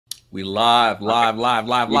We live.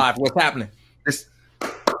 What's happening? It's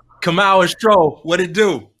Kamau and Stro. What it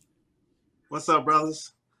do? What's up,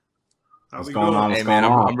 brothers? What's going on? Hey, man,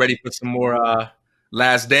 I'm ready for some more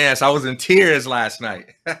Last Dance. I was in tears last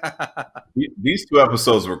night. These two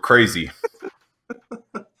episodes were crazy.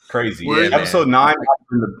 Crazy. Yeah, episode 9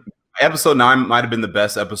 might have been the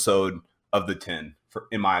best episode of the 10,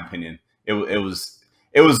 in my opinion. It was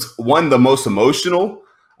one the most emotional,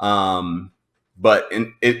 but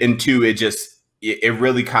in two, it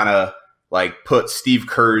really kind of like put Steve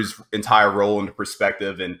Kerr's entire role into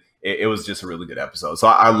perspective, and it was just a really good episode. So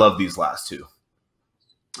I love these last two.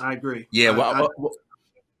 I agree. Yeah. You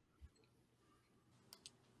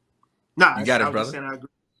got it, brother.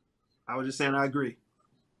 I was just saying I agree.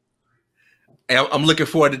 Hey, I'm looking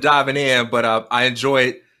forward to diving in, but I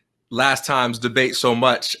enjoyed last time's debate so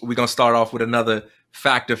much. We're going to start off with another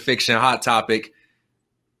fact or fiction hot topic.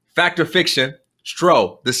 Fact or fiction,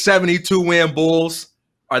 Stro, the 72-win Bulls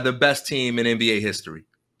are the best team in NBA history.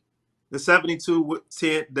 The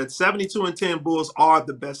 72-10 Bulls are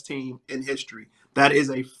the best team in history. That is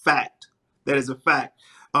a fact. That is a fact.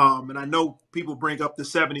 And I know people bring up the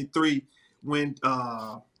 73-win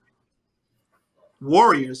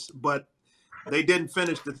Warriors, but they didn't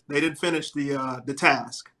finish the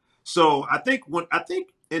task. So I think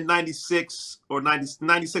in 96 or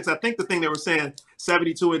 96, I think the thing they were saying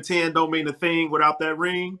 72-10 don't mean a thing without that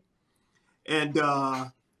ring, and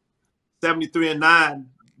 73-9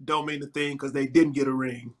 don't mean a thing because they didn't get a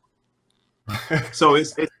ring. So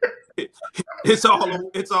it's all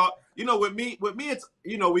with me it's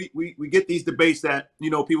we get these debates that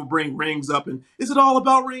people bring rings up, and is it all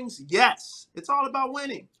about rings? Yes, it's all about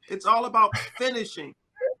winning. It's all about finishing.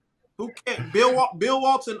 Who can't? Bill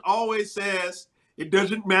Walton always says it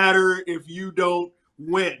doesn't matter if you don't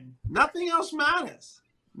win. Nothing else matters.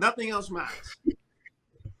 Nothing else matters.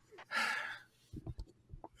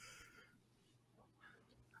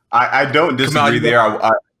 I don't disagree there.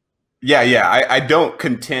 I don't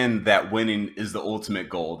contend that winning is the ultimate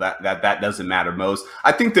goal. That doesn't matter most.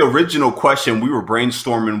 I think the original question we were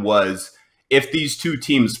brainstorming was if these two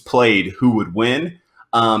teams played, who would win?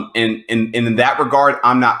 And in that regard,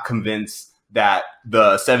 I'm not convinced that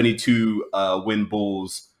the 72 win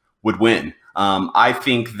Bulls would win. I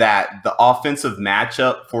think that the offensive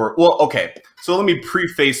matchup so let me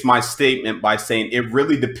preface my statement by saying it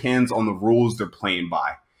really depends on the rules they're playing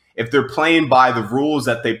by. If they're playing by the rules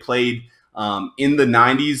that they played in the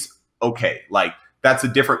 90s, okay, like that's a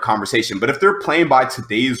different conversation. But if they're playing by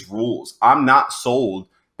today's rules, I'm not sold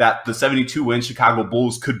that the 72-win Chicago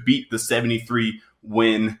Bulls could beat the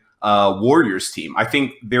 73-win Warriors team. I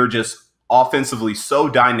think they're just offensively so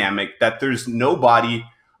dynamic that there's nobody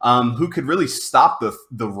who could really stop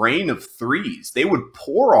the rain of threes. They would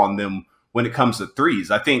pour on them when it comes to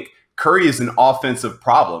threes. I think Curry is an offensive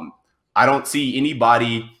problem. I don't see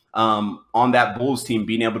anybody on that Bulls team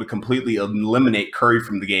being able to completely eliminate Curry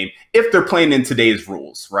from the game if they're playing in today's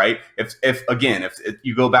rules, right? If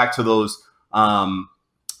you go back to those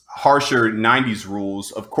harsher 90s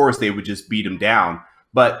rules, of course they would just beat him down.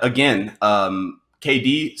 But again,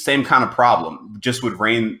 KD, same kind of problem, just would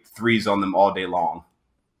rain threes on them all day long.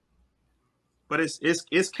 But is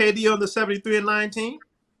KD on the 73-9 team?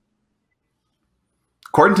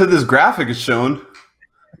 According to this graphic, it's shown.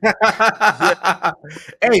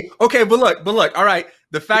 Hey, okay, but look, all right.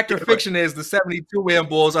 The fact or fiction is the 72-win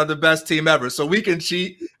Bulls are the best team ever. So we can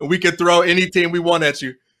cheat and we can throw any team we want at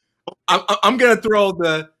you. I'm gonna throw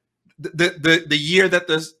the year that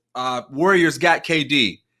the Warriors got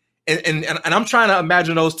KD, and I'm trying to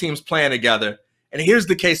imagine those teams playing together. And here's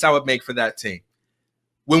the case I would make for that team.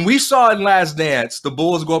 When we saw in Last Dance the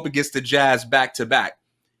Bulls go up against the Jazz back to back,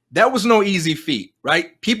 that was no easy feat,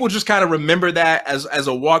 right? People just kind of remember that as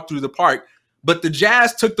a walk through the park. But the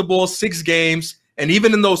Jazz took the Bulls 6 games, and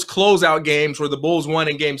even in those closeout games where the Bulls won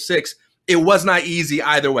in Game 6, it was not easy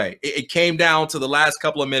either way. It came down to the last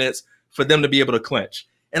couple of minutes for them to be able to clinch.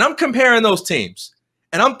 And I'm comparing those teams,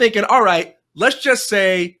 and I'm thinking, all right, let's just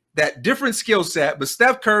say that different skill set, but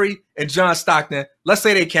Steph Curry and John Stockton, let's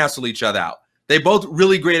say they cancel each other out. They both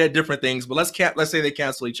really great at different things, but let's say they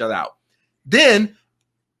cancel each other out. Then,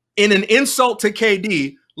 in an insult to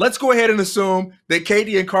KD, let's go ahead and assume that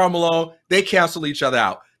KD and Karl Malone, they cancel each other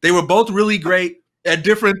out. They were both really great at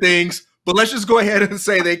different things, but let's just go ahead and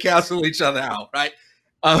say they cancel each other out, right?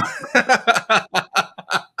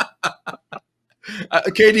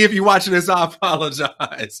 KD, if you're watching this, I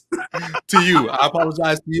apologize to you. I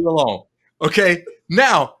apologize to you alone. Okay.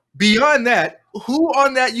 Now, beyond that, who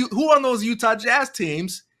on those Utah Jazz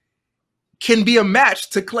teams can be a match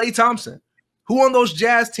to Klay Thompson? Who on those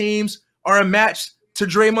Jazz teams are a match to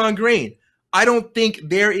Draymond Green. I don't think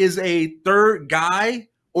there is a third guy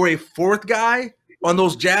or a fourth guy on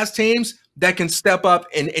those Jazz teams that can step up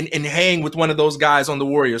and hang with one of those guys on the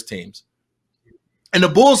Warriors teams. And the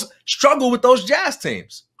Bulls struggle with those Jazz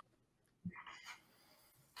teams.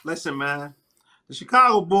 Listen, man, the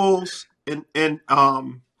Chicago Bulls in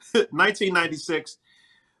 1996,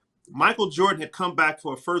 Michael Jordan had come back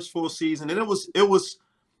for a first full season, and it was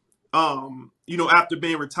after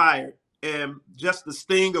being retired, and just the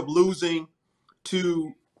sting of losing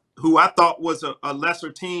to who I thought was a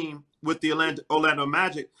lesser team with the Orlando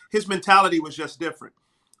Magic, his mentality was just different.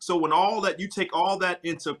 So when you take all that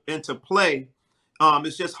into play,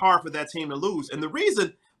 it's just hard for that team to lose. And the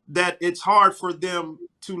reason that it's hard for them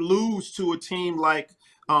to lose to a team like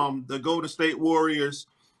the Golden State Warriors,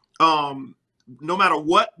 no matter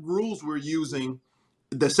what rules we're using,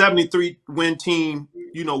 the 73-win team,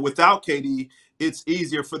 without KD, it's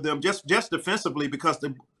easier for them just defensively because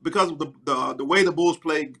of the way the Bulls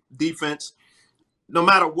play defense. No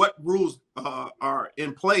matter what rules are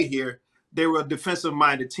in play here, they were a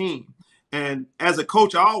defensive-minded team. And as a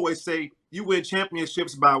coach, I always say you win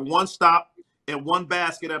championships by one stop and one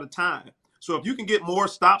basket at a time. So if you can get more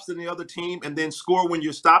stops than the other team and then score when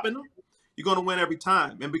you're stopping them, you're going to win every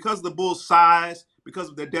time. And because of the Bulls' size, because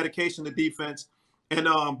of their dedication to defense, and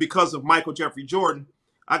because of Michael Jeffrey Jordan,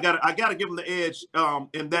 I gotta give them the edge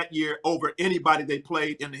in that year over anybody they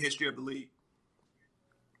played in the history of the league.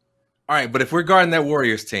 All right, but if we're guarding that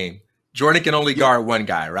Warriors team, Jordan can only guard one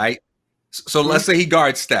guy, right? So let's say he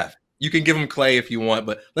guards Steph. You can give him Clay if you want,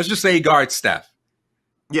 but let's just say he guards Steph.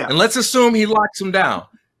 Yeah. And let's assume he locks him down.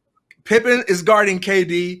 Pippen is guarding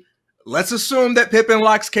KD. Let's assume that Pippen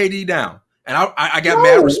locks KD down. And I got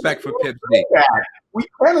mad respect for Pippen. We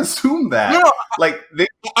can't assume that. No,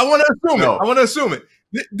 I want to assume it. I want to assume it.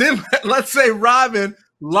 Then let's say Robin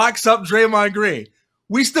locks up Draymond Green.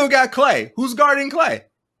 We still got Clay. Who's guarding Clay?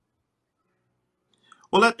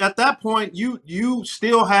 Well, at that point, you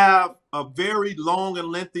still have a very long and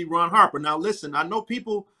lengthy Ron Harper. Now, listen, I know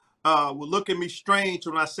people will look at me strange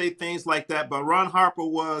when I say things like that, but Ron Harper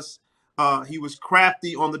was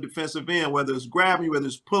crafty on the defensive end, whether it's grabbing you, whether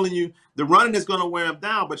it's pulling you. The running is going to wear him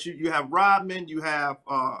down, but you have Rodman, you have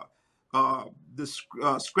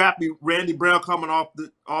the scrappy Randy Brown coming off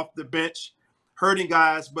the bench, hurting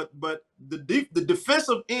guys. But the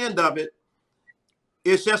defensive end of it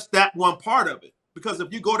is just that one part of it. Because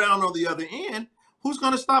if you go down on the other end, who's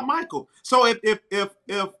going to stop Michael? So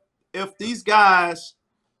if these guys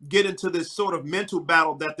get into this sort of mental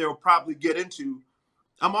battle that they'll probably get into,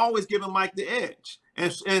 I'm always giving Mike the edge.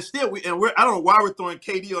 And still, I don't know why we're throwing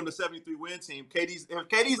KD on the 73-win team. If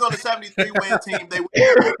KD's on the 73-win team, they win.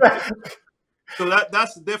 So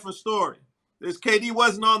that's a different story. KD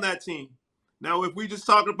wasn't on that team. Now, if we just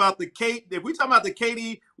talk about the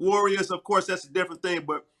KD Warriors, of course, that's a different thing.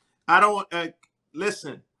 But I don't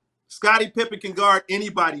listen. Scottie Pippen can guard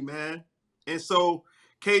anybody, man. And so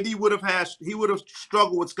KD would have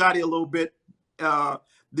struggled with Scottie a little bit.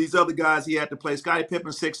 These other guys he had to play. Scottie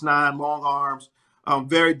Pippen, 6'9", long arms,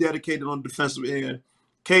 very dedicated on the defensive end.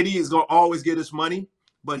 KD is going to always get his money,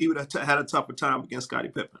 but he would have had a tougher time against Scottie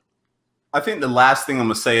Pippen. I think the last thing I'm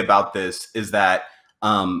going to say about this is that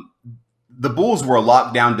the Bulls were a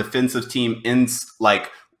lockdown defensive team in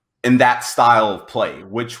that style of play,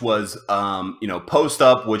 which was post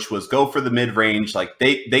up, which was go for the mid range. Like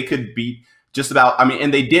they could beat just about.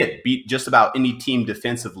 And they did beat just about any team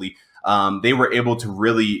defensively. They were able to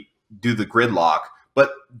really do the gridlock,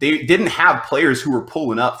 but they didn't have players who were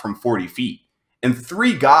pulling up from 40 feet. And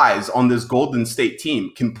 3 guys on this Golden State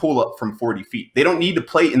team can pull up from 40 feet. They don't need to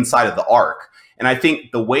play inside of the arc. And I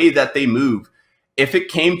think the way that they move, if it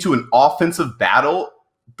came to an offensive battle,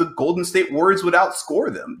 the Golden State Warriors would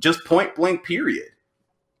outscore them, just point blank, period.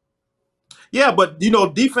 Yeah, but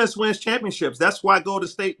defense wins championships. That's why Golden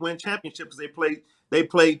State win championships. They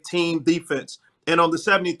play team defense. And on the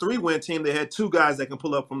 73-win team, they had 2 guys that can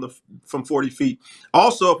pull up from 40 feet.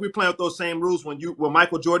 Also, if we're playing with those same rules, when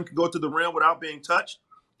Michael Jordan can go to the rim without being touched,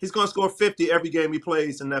 he's going to score 50 every game he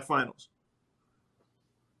plays in that finals.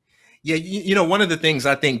 Yeah, one of the things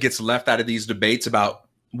I think gets left out of these debates about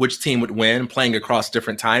which team would win playing across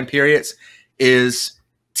different time periods is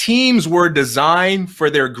teams were designed for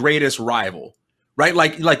their greatest rival. Right?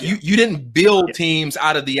 Like you didn't build teams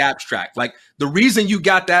out of the abstract. Like the reason you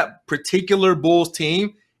got that particular Bulls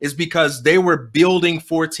team is because they were building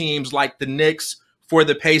for teams like the Knicks, for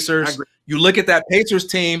the Pacers. You look at that Pacers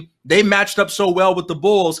team, they matched up so well with the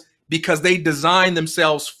Bulls because they designed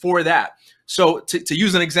themselves for that. So to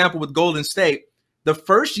use an example with Golden State, the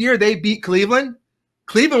first year they beat Cleveland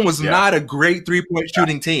was not a great 3-point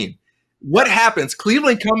shooting team. what happens?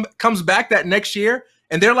 Cleveland comes back that next year,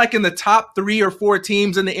 and they're like in the top 3 or 4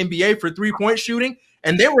 teams in the NBA for 3-point shooting.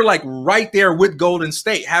 And they were like right there with Golden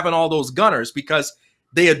State having all those gunners because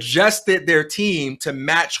they adjusted their team to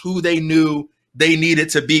match who they knew they needed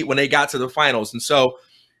to beat when they got to the finals. And so,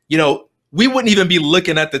 you know, we wouldn't even be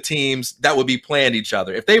looking at the teams that would be playing each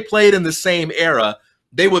other. If they played in the same era,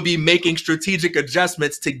 they would be making strategic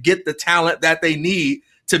adjustments to get the talent that they need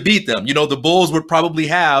to beat them. You know, the Bulls would probably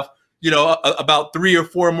have, you know, about 3 or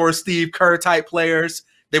 4 more Steve Kerr type players.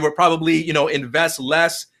 They would probably, you know, invest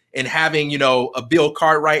less in having, you know, a Bill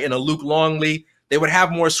Cartwright and a Luke Longley. They would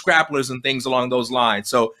have more scrapplers and things along those lines.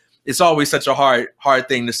 So it's always such a hard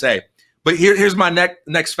thing to say. But here's my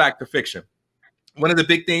next fact or fiction. One of the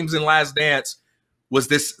big themes in Last Dance was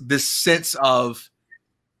this sense of,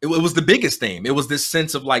 it was the biggest theme. It was this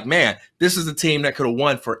sense of like, man, this is a team that could have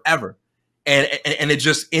won forever. And it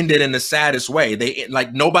just ended in the saddest way. They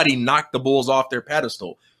like nobody knocked the Bulls off their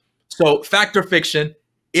pedestal. So fact or fiction,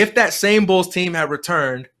 if that same Bulls team had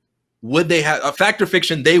returned, would they have a fact or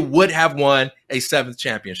fiction? They would have won a 7th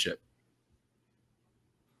championship.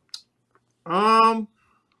 I'm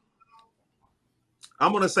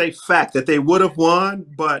going to say fact that they would have won,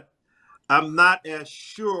 but I'm not as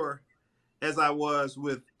sure as I was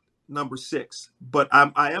with number 6. But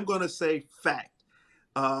I am going to say fact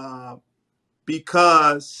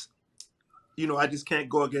because, you know, I just can't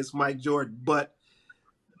go against Mike Jordan. But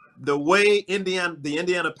the way the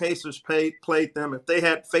Indiana Pacers played them, if they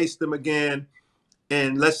had faced them again,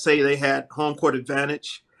 and let's say they had home court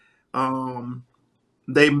advantage, it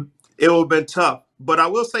would have been tough. But I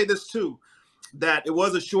will say this too, that it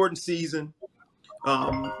was a shortened season.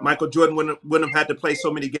 Michael Jordan wouldn't have had to play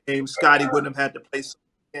so many games. Scottie wouldn't have had to play so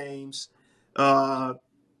many games. I'm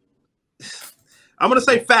going to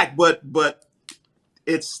say fact, but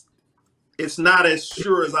it's not as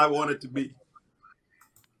sure as I want it to be.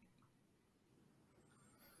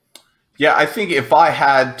 Yeah, I think if I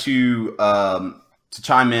had to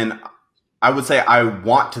chime in, I would say I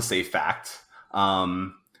want to say fact.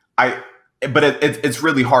 But it's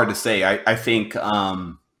really hard to say. I think,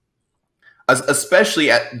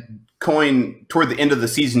 especially going toward the end of the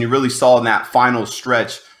season, you really saw in that final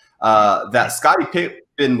stretch that Scottie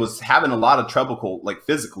Pippen was having a lot of trouble, like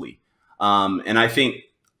physically. And I think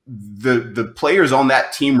the players on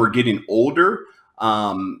that team were getting older,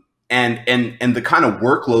 and the kind of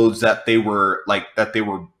workloads that they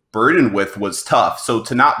were burdened with was tough. So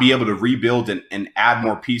to not be able to rebuild and add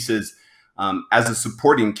more pieces as a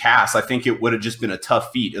supporting cast, I think it would have just been a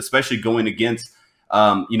tough feat, especially going against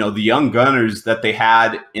you know, the young gunners that they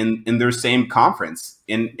had in their same conference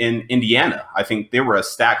in Indiana. I think they were a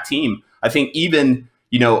stacked team. I think even,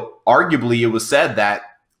 you know, arguably it was said that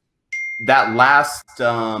last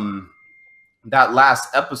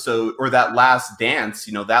episode or that last dance,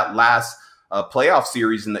 you know, that last playoff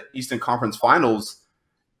series in the Eastern Conference Finals,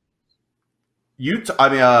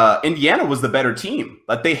 Indiana was the better team,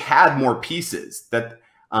 but they had more pieces. But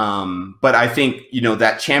I think, you know,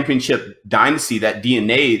 that championship dynasty, that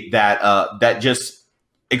DNA, that just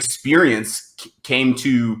experience came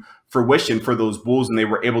to fruition for those Bulls, and they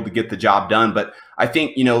were able to get the job done. But I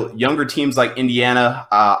think, you know, younger teams like Indiana,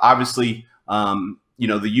 obviously, you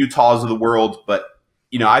know, the Utahs of the world, but,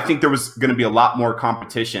 you know, I think there was going to be a lot more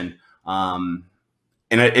competition, and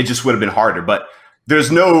it just would have been harder. But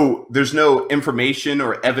there's no information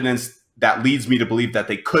or evidence that leads me to believe that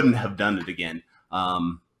they couldn't have done it again.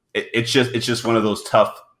 It's just one of those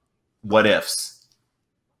tough what ifs.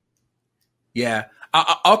 Yeah,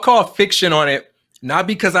 I'll call fiction on it, not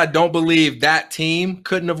because I don't believe that team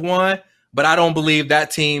couldn't have won, but I don't believe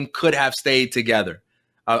that team could have stayed together.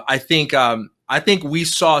 I think we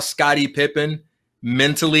saw Scottie Pippen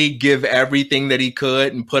mentally give everything that he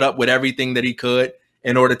could and put up with everything that he could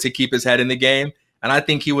in order to keep his head in the game. And I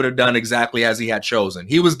think he would have done exactly as he had chosen.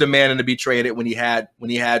 He was demanding to be traded when he had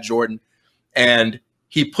Jordan, and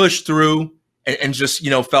he pushed through and just,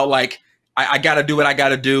 you know, felt like I got to do what I got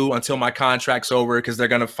to do until my contract's over because they're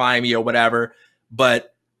going to fine me or whatever.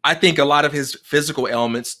 But I think a lot of his physical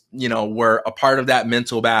ailments, you know, were a part of that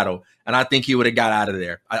mental battle. And I think he would have got out of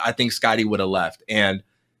there. I think Scottie would have left. And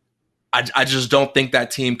I just don't think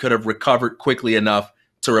that team could have recovered quickly enough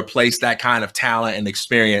to replace that kind of talent and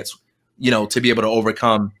experience, you know, to be able to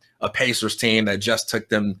overcome a Pacers team that just took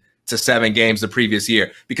them to 7 games the previous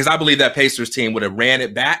year. Because I believe that Pacers team would have ran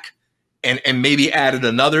it back and maybe added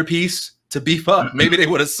another piece to beef up. Maybe they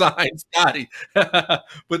would have signed Scottie, but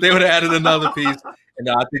they would have added another piece. And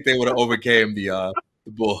I think they would have overcame the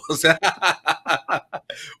Bulls.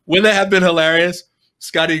 Wouldn't that have been hilarious?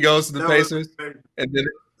 Scottie goes to the Pacers, and then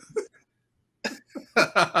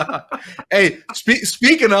Hey,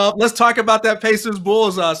 speaking of, let's talk about that Pacers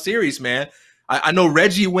Bulls series, man. I know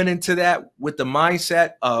Reggie went into that with the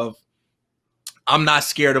mindset of, I'm not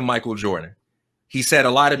scared of Michael Jordan. He said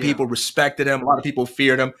a lot of people respected him, a lot of people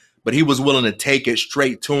feared him, but he was willing to take it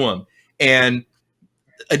straight to him. And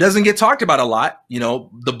it doesn't get talked about a lot. You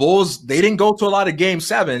know, the Bulls, they didn't go to a lot of game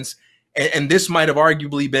sevens, and this might have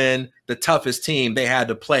arguably been the toughest team they had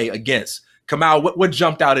to play against. Kamal, what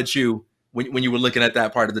jumped out at you when you were looking at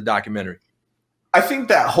that part of the documentary? I think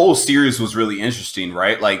that whole series was really interesting,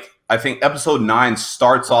 right? Like, I think episode 9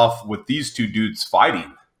 starts off with these two dudes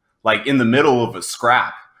fighting, like in the middle of a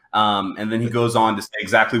scrap. And then he goes on to say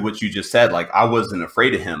exactly what you just said. Like, I wasn't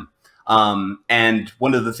afraid of him. And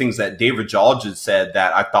one of the things that David George said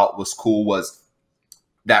that I thought was cool was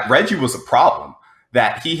that Reggie was a problem,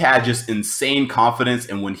 that he had just insane confidence.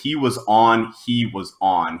 And when he was on, he was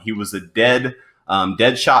on. He was a dead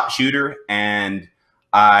shot shooter. And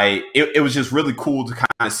it was just really cool to kind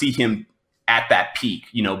of see him at that peak,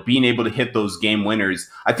 you know, being able to hit those game winners.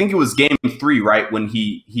 I think it was game 3, right? When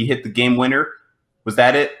he hit the game winner. Was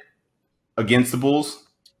that it against the Bulls?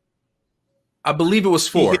 I believe it was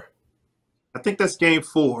 4. I think that's game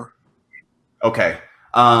 4. Okay.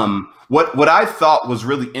 What I thought was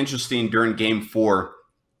really interesting during game 4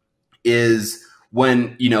 is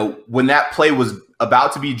when that play was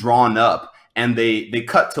about to be drawn up and they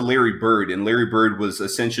cut to Larry Bird, and Larry Bird was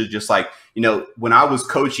essentially just like, you know, when I was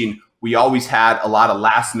coaching, we always had a lot of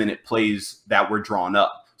last minute plays that were drawn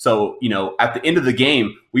up. So, you know, at the end of the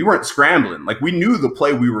game, we weren't scrambling. Like, we knew the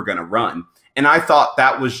play we were going to run. And I thought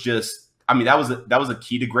that was just, I mean, that was a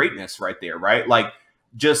key to greatness right there, right? Like,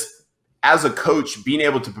 just as a coach, being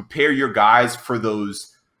able to prepare your guys for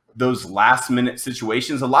those last minute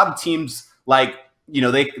situations. A lot of teams, like, you know,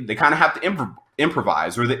 they kind of have to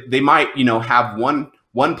improvise, or they might, you know, have one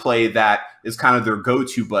play that is kind of their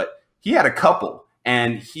go-to, but he had a couple.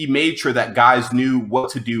 And he made sure that guys knew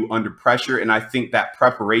what to do under pressure. And I think that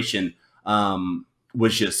preparation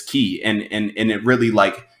was just key. And it really,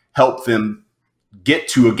 like, helped them get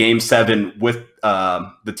to a game 7 with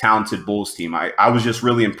the talented Bulls team. I was just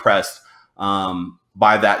really impressed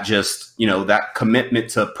by that, just, you know, that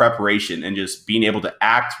commitment to preparation and just being able to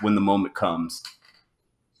act when the moment comes.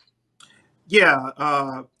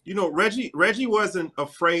 Yeah. You know, Reggie wasn't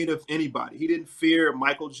afraid of anybody. He didn't fear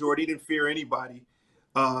Michael Jordan. He didn't fear anybody.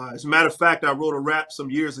 As a matter of fact, I wrote a rap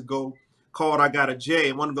some years ago called I Got a J.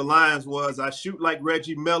 And one of the lines was, I shoot like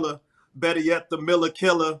Reggie Miller, better yet, the Miller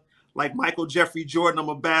Killer. Like Michael Jeffrey Jordan, I'm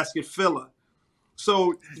a basket filler.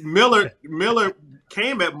 So Miller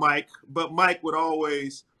came at Mike, but Mike would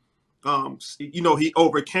always, you know, he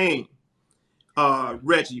overcame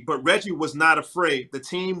Reggie. But Reggie was not afraid. The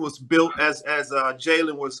team was built, as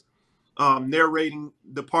Jalen was narrating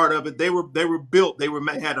the part of it. They were built. They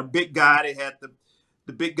had a big guy. They had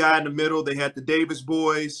the big guy in the middle. They had the Davis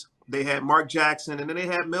boys. They had Mark Jackson, and then they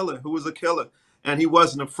had Miller, who was a killer, and he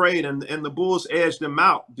wasn't afraid. And the Bulls edged them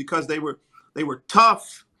out because they were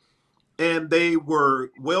tough and they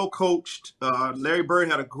were well coached. Larry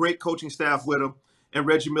Bird had a great coaching staff with him, and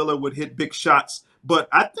Reggie Miller would hit big shots. But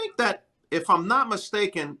I think that, if I'm not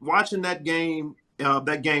mistaken, watching that game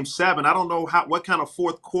 7, I don't know what kind of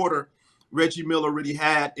fourth quarter Reggie Miller really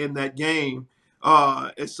had in that game.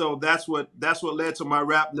 And so that's what led to my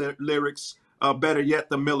rap lyrics. Better yet,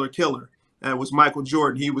 the Miller Killer. That was Michael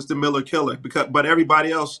Jordan. He was the Miller Killer. But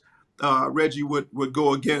everybody else, Reggie would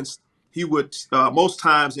go against. He would most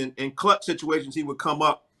times in clutch situations he would come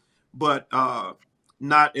up, but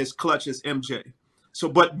not as clutch as MJ. So,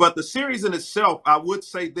 but the series in itself, I will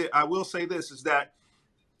say this is that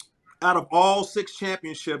out of all 6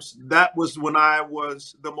 championships, that was when I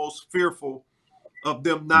was the most fearful of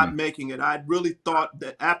them not making it. I really thought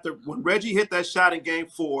that when Reggie hit that shot in game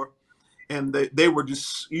 4, and they were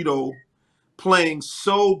just, you know, playing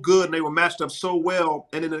so good and they were matched up so well,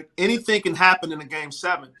 and then anything can happen in a game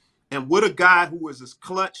 7. And with a guy who was as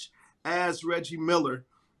clutch as Reggie Miller,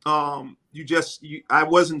 I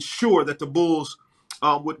wasn't sure that the Bulls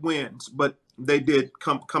would win, but they did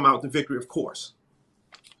come out with the victory, of course.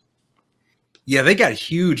 Yeah, they got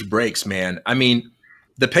huge breaks, man. I mean,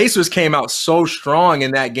 the Pacers came out so strong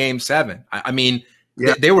in that game 7. I mean,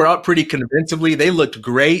 they were up pretty convincingly. They looked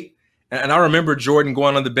great. And I remember Jordan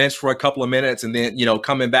going on the bench for a couple of minutes and then, you know,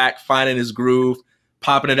 coming back, finding his groove,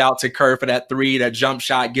 popping it out to Kerr for that 3, that jump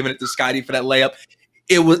shot, giving it to Scotty for that layup.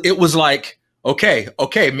 It was like, okay,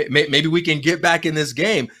 maybe we can get back in this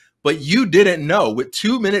game. But you didn't know, with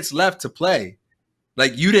 2 minutes left to play,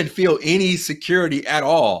 like, you didn't feel any security at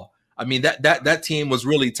all. I mean, that team was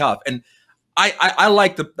really tough. And I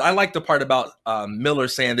like the part about Miller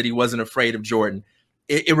saying that he wasn't afraid of Jordan.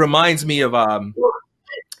 it reminds me of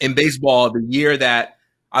in baseball, the year that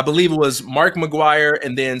I believe it was Mark McGwire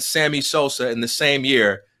and then Sammy Sosa in the same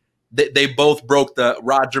year. They both broke the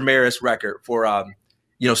Roger Maris record for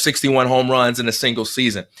 61 home runs in a single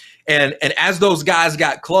season. And as those guys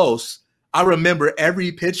got close, I remember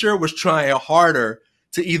every pitcher was trying harder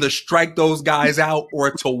to either strike those guys out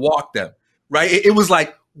or to walk them, right? It was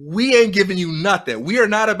like, we ain't giving you nothing. We are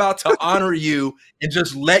not about to honor you and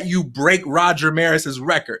just let you break Roger Maris's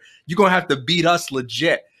record. You're going to have to beat us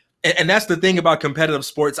legit. And that's the thing about competitive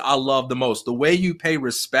sports I love the most. The way you pay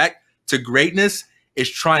respect to greatness is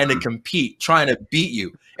trying to compete, trying to beat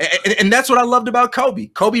you. And that's what I loved about Kobe.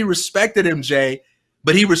 Kobe respected MJ,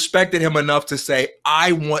 but he respected him enough to say,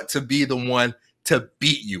 I want to be the one to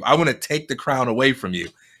beat you. I want to take the crown away from you.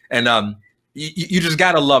 And you just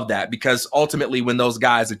got to love that, because ultimately when those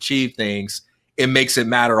guys achieve things, it makes it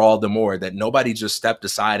matter all the more that nobody just stepped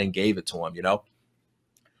aside and gave it to him, you know?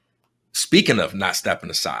 Speaking of not stepping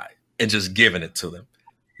aside and just giving it to them,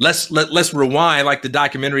 let's rewind like the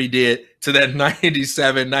documentary did to that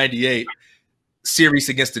 97-98 series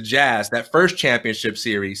against the Jazz, that first championship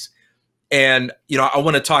series. And, I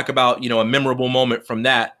want to talk about, a memorable moment from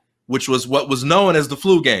that, which was what was known as the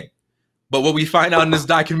flu game. But what we find out in this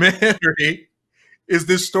documentary is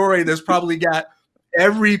this story that's probably got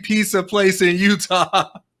every pizza place in Utah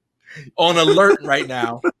on alert right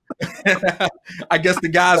now. I guess the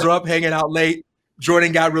guys are up hanging out late.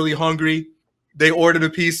 Jordan got really hungry. They ordered a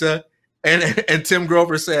pizza. And Tim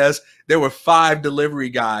Grover says there were 5 delivery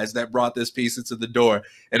guys that brought this pizza to the door.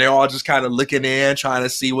 And they're all just kind of looking in, trying to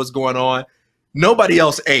see what's going on. Nobody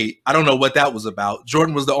else ate. I don't know what that was about.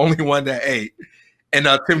 Jordan was the only one that ate. And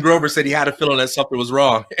Tim Grover said he had a feeling that something was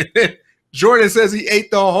wrong. And then Jordan says he ate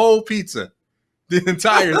the whole pizza, the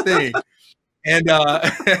entire thing. And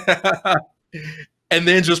and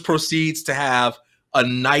then just proceeds to have a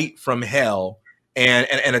night from hell and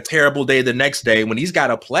a terrible day the next day when he's got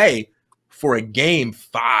to play for a game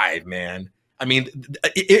 5, man. I mean,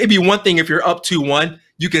 it'd be one thing if you're up 2-1,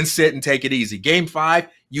 you can sit and take it easy. Game 5,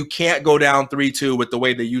 you can't go down 3-2 with the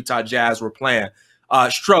way the Utah Jazz were playing.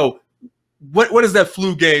 Stro, what does that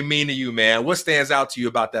flu game mean to you, man? What stands out to you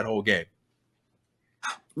about that whole game?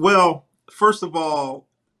 Well, first of all,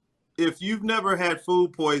 if you've never had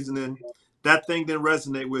food poisoning, that thing didn't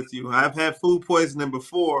resonate with you. I've had food poisoning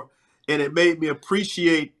before, and it made me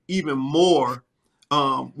appreciate even more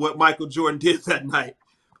what Michael Jordan did that night.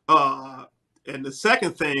 And the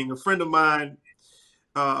second thing, a friend of mine,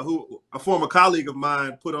 a former colleague of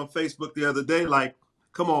mine, put on Facebook the other day, like,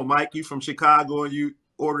 come on, Mike, you from Chicago and you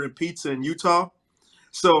ordering pizza in Utah.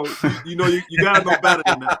 So, you got to know better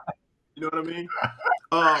than that. You know what I mean?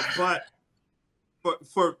 But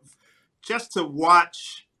for just to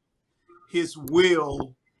watch his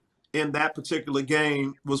will in that particular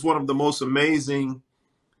game was one of the most amazing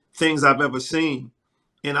things I've ever seen.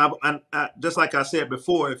 And I just like I said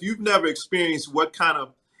before, if you've never experienced what kind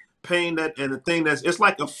of pain it's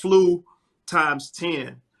like a flu times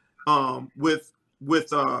 10 with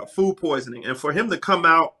food poisoning. And for him to come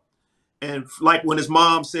out and like when his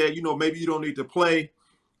mom said, maybe you don't need to play,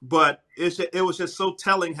 but it was just so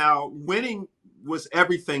telling how winning was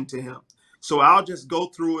everything to him. So I'll just go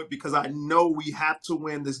through it because I know we have to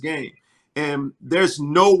win this game. And there's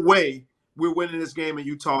no way we're winning this game in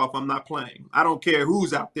Utah if I'm not playing. I don't care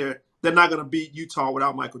who's out there. They're not going to beat Utah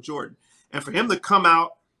without Michael Jordan. And for him to come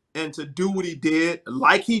out and to do what he did,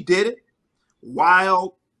 like he did it,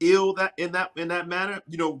 while ill in that manner,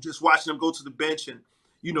 just watching him go to the bench and,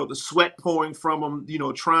 the sweat pouring from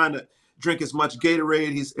him, trying to drink as much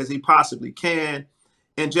Gatorade as he possibly can.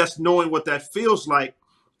 And just knowing what that feels like,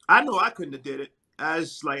 I know I couldn't have did it. I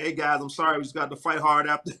was like, hey, guys, I'm sorry. We just got to fight hard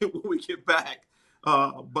after when we get back.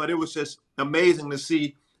 But it was just amazing to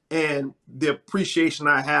see, and the appreciation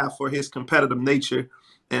I have for his competitive nature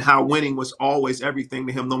and how winning was always everything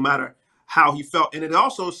to him, no matter how he felt. And it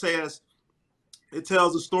also it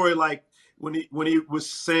tells a story like when he was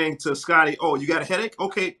saying to Scotty, oh, you got a headache?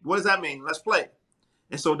 Okay, what does that mean? Let's play.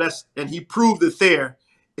 And he proved it there.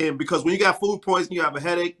 And because when you got food poisoning, you have a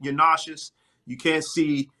headache, you're nauseous, you can't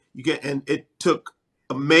see, and it took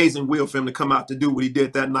amazing will for him to come out to do what he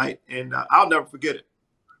did that night. And I'll never forget it.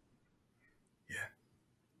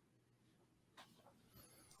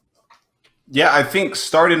 Yeah, I think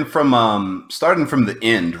starting from the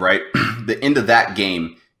end, right? The end of that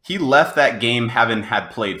game, he left that game having had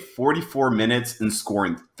played 44 minutes and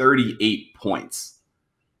scoring 38 points.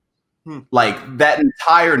 Like that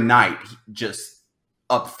entire night, just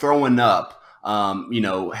throwing up,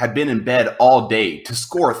 had been in bed all day to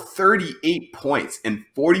score 38 points in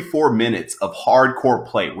 44 minutes of hardcore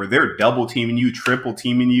play where they're double teaming you, triple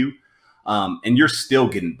teaming you, and you're still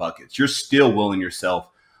getting buckets. You're still willing yourself.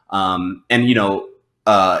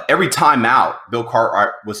 Every time out, Bill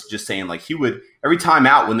Cartwright was just saying, like, every time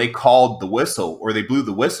out when they called the whistle or they blew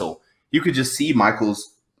the whistle, you could just see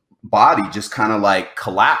Michael's body just kind of like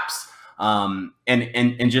collapse. And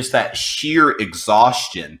just that sheer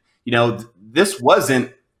exhaustion. This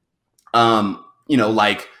wasn't, first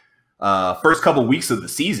couple weeks of the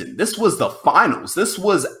season. This was the finals. This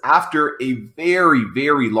was after a very,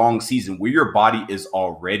 very long season where your body is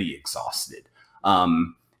already exhausted.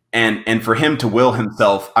 And for him to will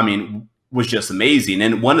himself, was just amazing.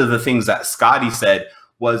 And one of the things that Scotty said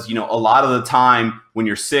was, a lot of the time when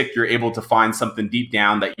you're sick, you're able to find something deep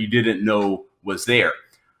down that you didn't know was there.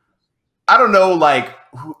 I don't know,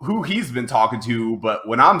 who he's been talking to, but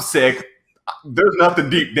when I'm sick, there's nothing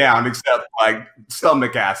deep down except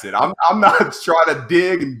stomach acid. I'm not trying to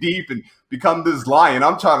dig and deep and become this lion.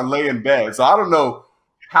 I'm trying to lay in bed. So I don't know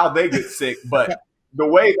how they get sick, but the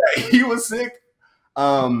way that he was sick,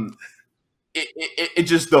 it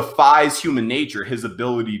just defies human nature, his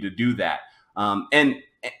ability to do that. And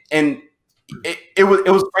it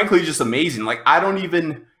was frankly just amazing.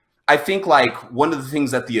 I think one of the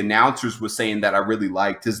things that the announcers was saying that I really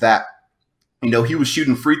liked is that, he was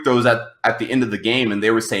shooting free throws at the end of the game, and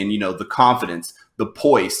they were saying, the confidence, the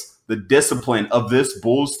poise, the discipline of this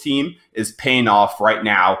Bulls team is paying off right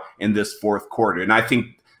now in this fourth quarter. And I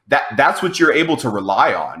think that's what you're able to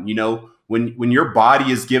rely on. When your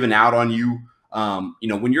body is giving out on you,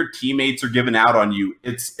 when your teammates are giving out on you,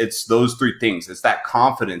 it's those three things. It's that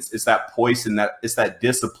confidence, it's that poise, and it's that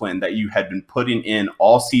discipline that you had been putting in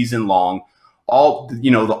all season long,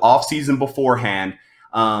 the off season beforehand,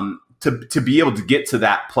 to be able to get to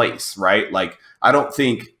that place, right? I don't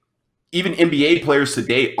think even NBA players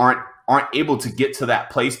today aren't able to get to that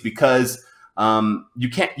place because you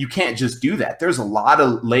can't just do that. There's a lot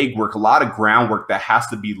of legwork, a lot of groundwork that has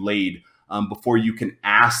to be laid before you can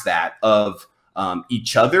ask that of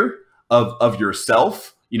each other, of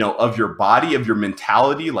yourself, of your body, of your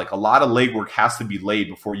mentality. A lot of legwork has to be laid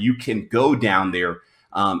before you can go down there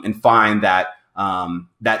and find that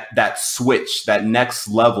switch, that next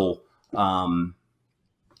level. And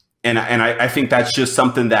I think that's just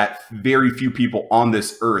something that very few people on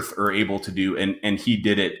this earth are able to do. And he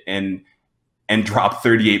did it and dropped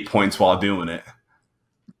 38 points while doing it.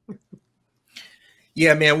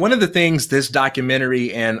 Yeah, man. One of the things this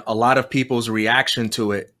documentary and a lot of people's reaction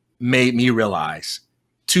to it made me realize,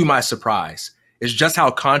 to my surprise, is just how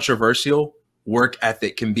controversial work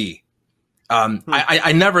ethic can be.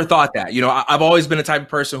 I never thought that. I've always been the type of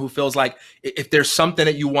person who feels like if there's something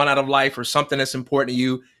that you want out of life or something that's important to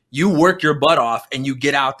you, you work your butt off and you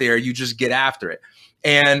get out there, you just get after it.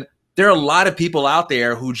 And there are a lot of people out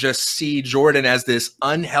there who just see Jordan as this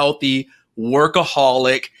unhealthy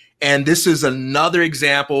workaholic. And this is another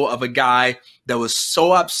example of a guy that was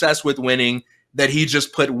so obsessed with winning that he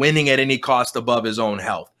just put winning at any cost above his own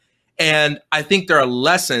health. And I think there are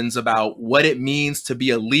lessons about what it means to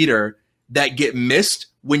be a leader that get missed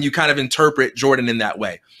when you kind of interpret Jordan in that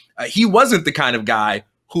way. He wasn't the kind of guy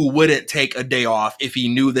who wouldn't take a day off if he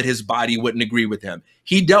knew that his body wouldn't agree with him.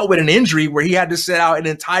 He dealt with an injury where he had to sit out an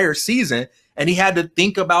entire season and he had to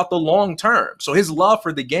think about the long term. So his love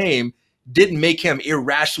for the game didn't make him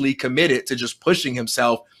irrationally committed to just pushing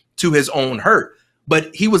himself to his own hurt.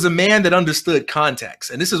 But he was a man that understood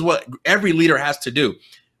context. And this is what every leader has to do.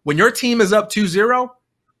 When your team is up 2-0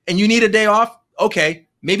 and you need a day off, okay,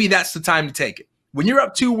 maybe that's the time to take it. When you're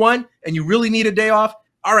up 2-1 and you really need a day off,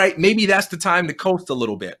 all right, maybe that's the time to coast a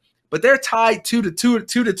little bit. But they're tied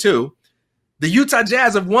 2-2. The Utah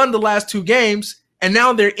Jazz have won the last two games, and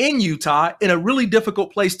now they're in Utah in a really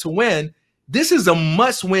difficult place to win. This is a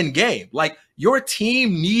must-win game. Your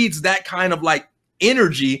team needs that kind of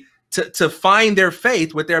energy to find their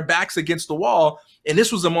faith with their backs against the wall. And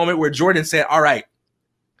this was a moment where Jordan said, all right,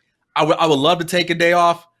 I would love to take a day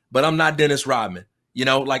off, but I'm not Dennis Rodman.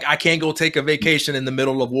 I can't go take a vacation in the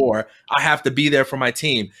middle of war. I have to be there for my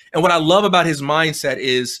team. And what I love about his mindset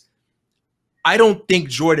is I don't think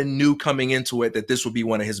Jordan knew coming into it that this would be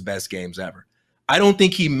one of his best games ever. I don't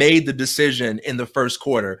think he made the decision in the first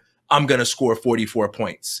quarter, I'm going to score 44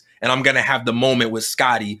 points and I'm going to have the moment with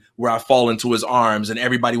Scotty where I fall into his arms and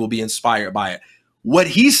everybody will be inspired by it. What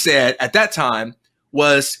he said at that time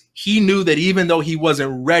was he knew that even though he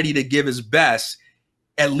wasn't ready to give his best,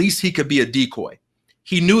 at least he could be a decoy.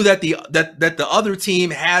 he knew that the other team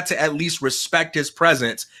had to at least respect his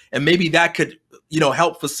presence, and maybe that could,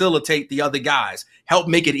 help facilitate the other guys, help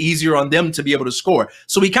make it easier on them to be able to score.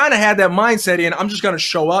 So he kind of had that mindset in, I'm just going to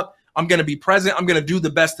show up, I'm going to be present, I'm going to do the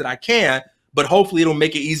best that I can, but hopefully it'll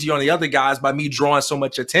make it easier on the other guys by me drawing so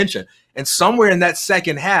much attention. And somewhere in that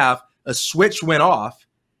second half, a switch went off,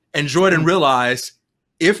 and Jordan realized,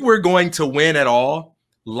 if we're going to win at all,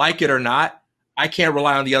 like it or not, I can't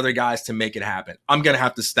rely on the other guys to make it happen. I'm going to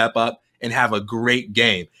have to step up and have a great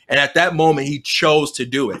game. And at that moment, he chose to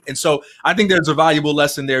do it. And so I think there's a valuable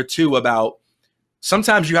lesson there too about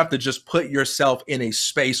sometimes you have to just put yourself in a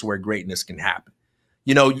space where greatness can happen.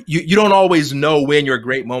 You don't always know when your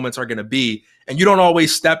great moments are going to be, and you don't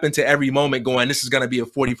always step into every moment going, this is going to be a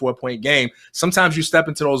 44-point game. Sometimes you step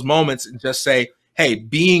into those moments and just say, hey,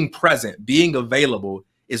 being present, being available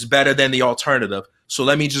is better than the alternative. So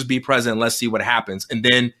let me just be present. Let's see what happens. And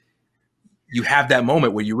then you have that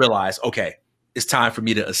moment where you realize, okay, it's time for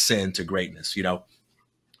me to ascend to greatness.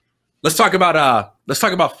 Let's talk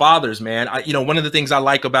about fathers, man. One of the things I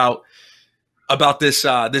like about this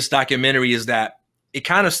documentary is that it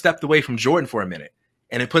kind of stepped away from Jordan for a minute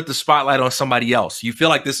and it put the spotlight on somebody else. You feel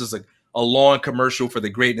like this is a long commercial for the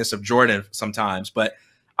greatness of Jordan sometimes, but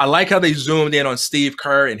I like how they zoomed in on Steve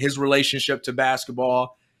Kerr and his relationship to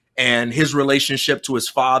basketball and his relationship to his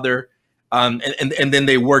father. And then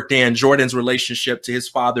they worked in Jordan's relationship to his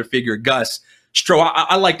father figure, Gus. Stro,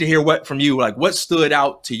 I like to hear from you, like what stood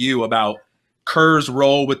out to you about Kerr's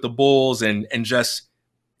role with the Bulls and just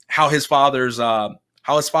how his father's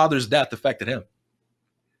death affected him.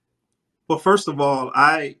 Well, first of all,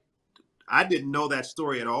 I didn't know that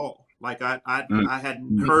story at all. Like I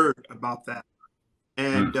hadn't heard about that.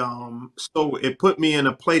 And so it put me in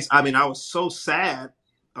a place. I mean, I was so sad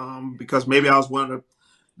because maybe I was one of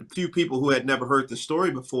the few people who had never heard the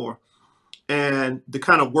story before. And the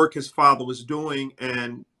kind of work his father was doing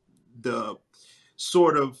and the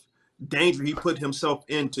sort of danger he put himself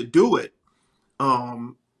in to do it,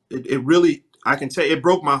 it really, I can tell you, it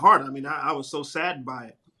broke my heart. I mean, I was so saddened by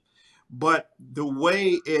it. But the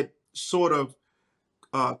way it sort of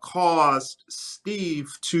caused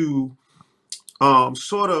Steve to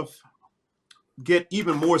sort of get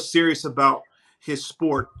even more serious about his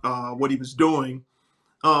sport, what he was doing,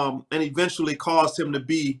 and eventually caused him to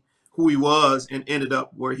be who he was and ended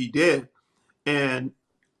up where he did. And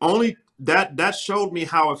only that showed me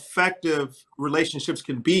how effective relationships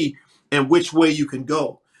can be and which way you can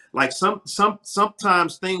go. Like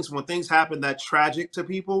sometimes when things happen that tragic to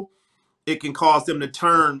people, it can cause them to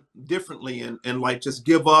turn differently and like just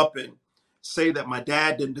give up and say that my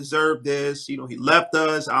dad didn't deserve this. He left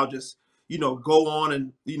us. I'll just, go on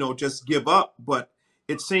and, just give up. But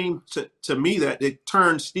it seemed to me that it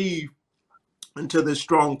turned Steve into this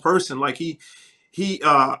strong person. Like he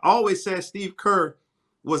always said Steve Kerr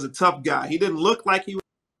was a tough guy. He didn't look like he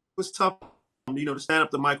was tough, to stand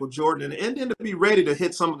up to Michael Jordan and then to be ready to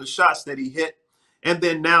hit some of the shots that he hit. And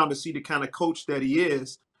then now to see the kind of coach that he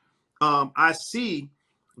is, I see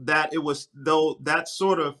that it was that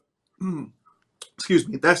sort of,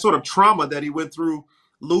 that sort of trauma that he went through,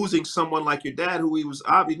 losing someone like your dad, who he was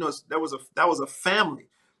obviously, that was a family.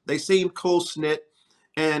 They seemed close knit,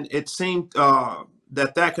 and it seemed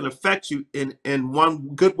that can affect you in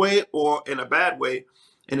one good way or in a bad way.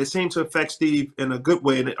 And it seemed to affect Steve in a good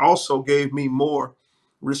way. And it also gave me more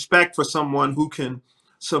respect for someone who can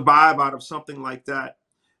survive out of something like that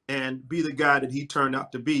and be the guy that he turned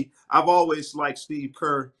out to be. I've always liked Steve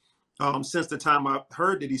Kerr since the time I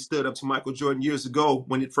heard that he stood up to Michael Jordan years ago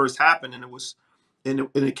when it first happened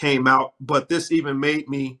and it came out. But this even made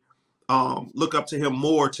me look up to him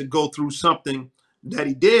more, to go through something that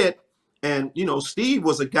he did. And, Steve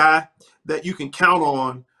was a guy that you can count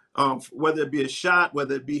on, whether it be a shot,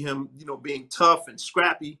 whether it be him, being tough and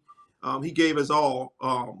scrappy. He gave his all.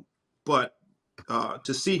 But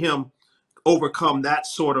to see him overcome that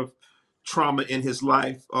sort of trauma in his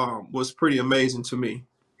life was pretty amazing to me.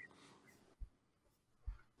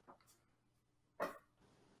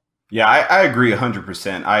 Yeah, I agree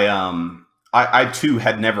 100%. I too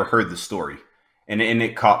had never heard the story, and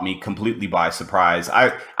it caught me completely by surprise.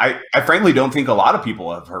 I frankly don't think a lot of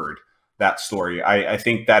people have heard that story. I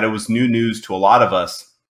think that it was new news to a lot of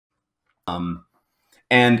us.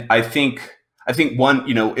 And I think one,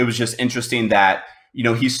 it was just interesting that,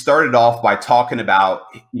 he started off by talking about,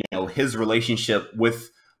 his relationship with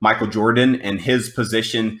Michael Jordan and his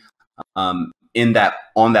position on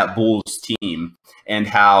that Bulls team, and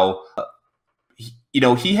how,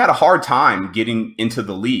 he had a hard time getting into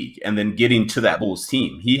the league and then getting to that Bulls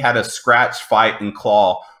team. He had to scratch, fight, and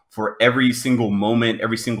claw for every single moment,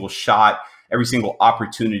 every single shot, every single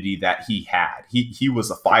opportunity that he had. He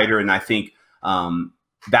was a fighter, and I think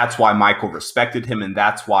that's why Michael respected him, and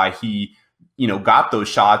that's why he, got those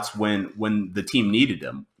shots when the team needed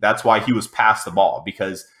him. That's why he was passed the ball,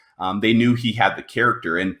 because they knew he had the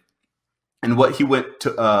character. And what he went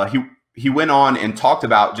to he went on and talked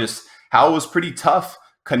about just how it was pretty tough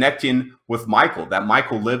connecting with Michael, that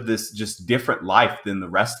Michael lived this just different life than the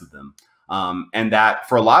rest of them. And that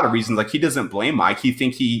for a lot of reasons, like, he doesn't blame Mike. He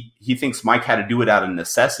thinks Mike had to do it out of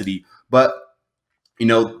necessity. But,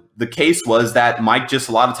 the case was that Mike just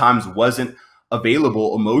a lot of times wasn't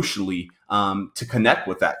available emotionally to connect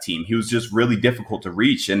with that team. He was just really difficult to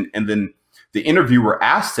reach. And then the interviewer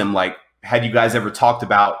asked him, like, had you guys ever talked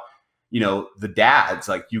about, the dads,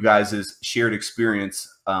 like you guys' shared experience,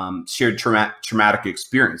 shared traumatic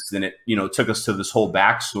experience? Then it, took us to this whole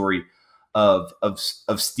backstory of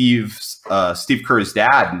Steve Kerr's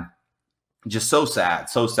dad, and just so sad.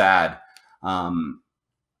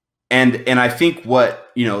 And I think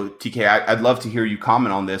what, TK, I'd love to hear you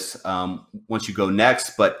comment on this once you go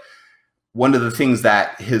next. But one of the things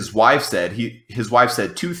that his wife said, his wife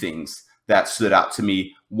said two things that stood out to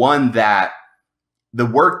me. One, that the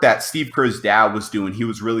work that Steve Kerr's dad was doing, he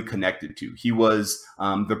was really connected to. He was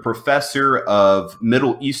the professor of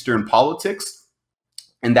Middle Eastern politics,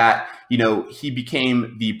 and that, he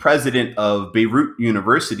became the president of Beirut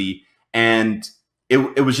University, and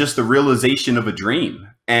it was just the realization of a dream.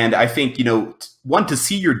 And I think, one, to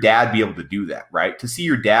see your dad be able to do that, right? To see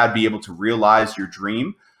your dad be able to realize your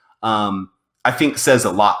dream, I think says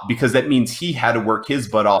a lot, because that means he had to work his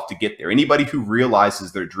butt off to get there. Anybody who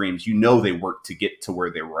realizes their dreams, they worked to get to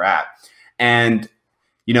where they were at. And,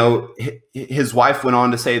 his wife went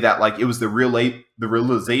on to say that, like, it was the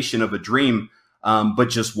realization of a dream, but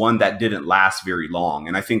just one that didn't last very long.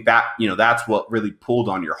 And I think that, that's what really pulled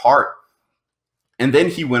on your heart. And then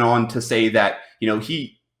he went on to say that,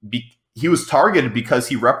 he was targeted because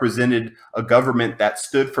he represented a government that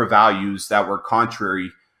stood for values that were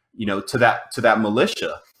contrary, to that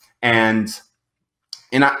militia. And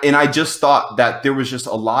I just thought that there was just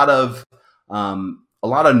a lot of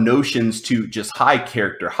notions to just high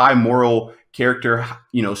character, high moral character,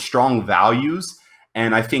 strong values.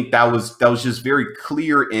 And I think that was just very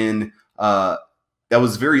clear that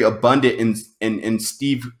was very abundant in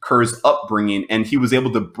Steve Kerr's upbringing. And he was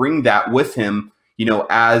able to bring that with him,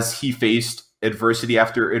 as he faced adversity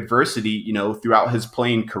after adversity, throughout his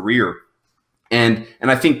playing career. And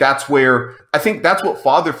I think that's what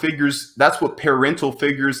father figures, that's what parental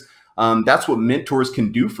figures, that's what mentors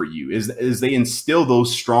can do for you, is they instill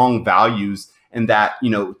those strong values and that,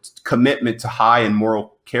 commitment to high and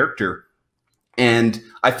moral character. And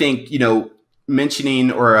I think,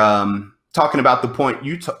 mentioning or talking about the point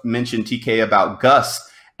you mentioned, TK, about Gus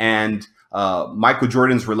and Michael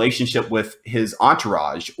Jordan's relationship with his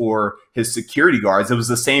entourage or his security guards, it was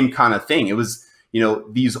the same kind of thing. It was,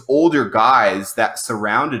 these older guys that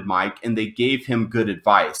surrounded Mike, and they gave him good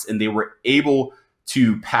advice, and they were able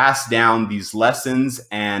to pass down these lessons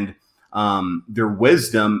and their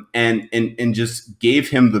wisdom and just gave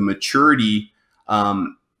him the maturity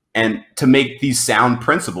and to make these sound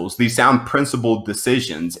principled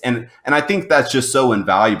decisions. And I think that's just so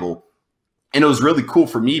invaluable. And it was really cool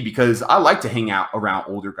for me because I like to hang out around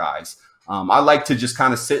older guys. I like to just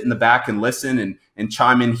kind of sit in the back and listen and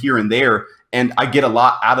chime in here and there. And I get a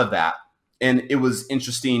lot out of that. And it was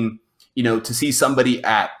interesting, to see somebody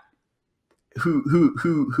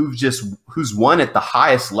who's won at the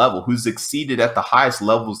highest level, who's exceeded at the highest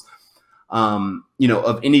levels,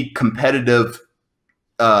 of any competitive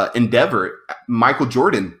endeavor, Michael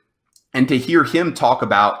Jordan, and to hear him talk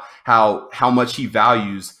about how much he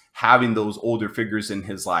values having those older figures in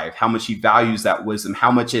his life, how much he values that wisdom,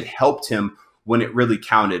 how much it helped him when it really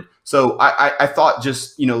counted. So I thought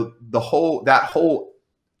just, that whole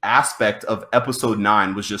aspect of episode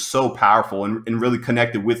 9 was just so powerful and really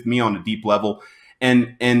connected with me on a deep level.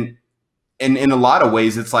 And in a lot of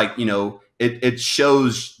ways, it's like, it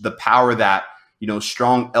shows the power that,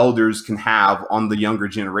 strong elders can have on the younger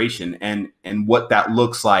generation and what that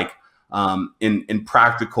looks like in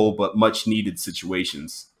practical but much needed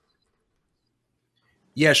situations.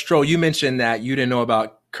 Yeah, Stro, you mentioned that you didn't know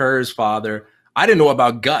about Kerr's father. I didn't know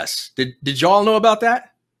about Gus. Did y'all know about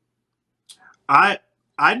that? I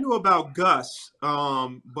knew about Gus,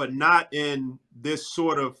 but not in this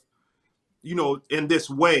sort of, in this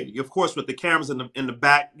way. Of course, with the cameras in the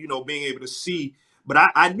back, being able to see.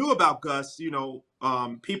 But I knew about Gus.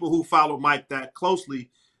 People who follow Mike that closely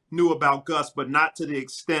knew about Gus, but not to the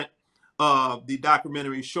extent of the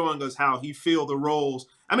documentary showing us how he filled the roles.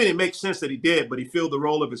 I mean, it makes sense that he did, but he filled the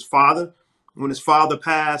role of his father when his father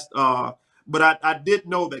passed. but I did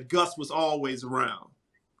know that Gus was always around.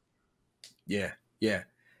 Yeah, yeah.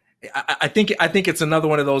 I think it's another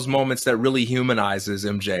one of those moments that really humanizes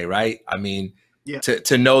MJ, right? I mean, yeah.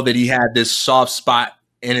 to know that he had this soft spot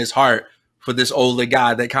in his heart for this older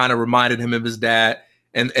guy that kind of reminded him of his dad.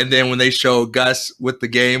 And then when they showed Gus with the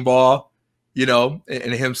game ball, you know,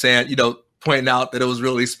 and him saying, you know, pointing out that it was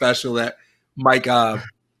really special that Mike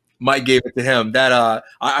gave it to him. That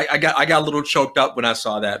I got a little choked up when I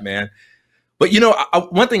saw that, man. But, you know,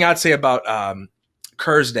 one thing I'd say about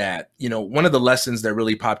Kerr's dad, you know, one of the lessons that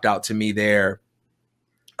really popped out to me there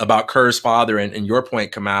about Kerr's father and your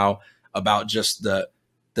point, Kamau, about just the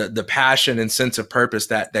passion and sense of purpose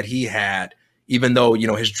that he had, even though, you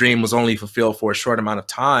know, his dream was only fulfilled for a short amount of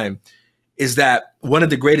time, is that one of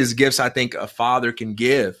the greatest gifts I think a father can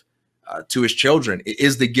give to his children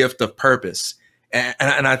is the gift of purpose.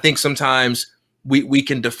 And I think sometimes we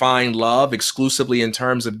can define love exclusively in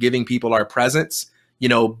terms of giving people our presence, you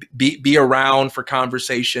know, be around for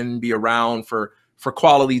conversation, be around for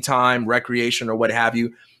quality time, recreation, or what have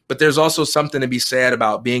you. But there's also something to be said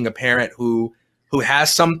about being a parent who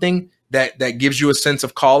has something that gives you a sense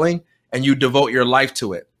of calling, and you devote your life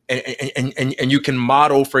to it. And you can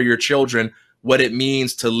model for your children what it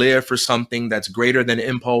means to live for something that's greater than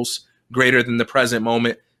impulse, greater than the present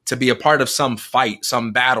moment, to be a part of some fight,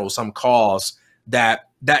 some battle, some cause that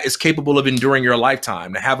is capable of enduring your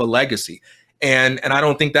lifetime, to have a legacy. And I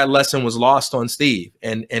don't think that lesson was lost on Steve.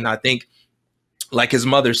 And I think, like his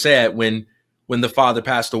mother said, when the father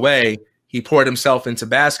passed away, he poured himself into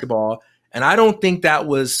basketball. And I don't think that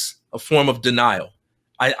was a form of denial.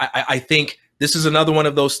 I think this is another one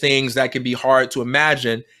of those things that can be hard to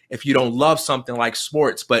imagine if you don't love something like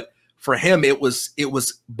sports. But for him, it was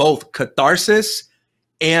both catharsis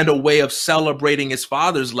and a way of celebrating his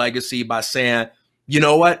father's legacy by saying, you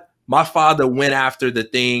know what? My father went after the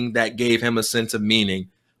thing that gave him a sense of meaning.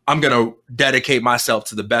 I'm going to dedicate myself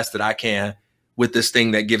to the best that I can with this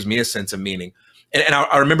thing that gives me a sense of meaning. And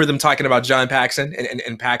I remember them talking about John Paxson,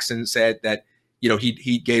 and Paxson said that, you know,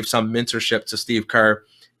 he gave some mentorship to Steve Kerr,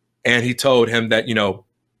 and he told him that, you know,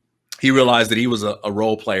 he realized that he was a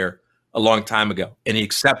role player a long time ago, and he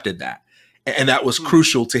accepted that. And that was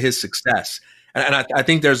crucial to his success. And I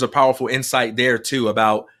think there's a powerful insight there, too,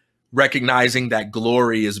 about recognizing that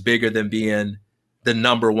glory is bigger than being the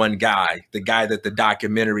number one guy, the guy that the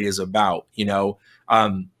documentary is about, you know,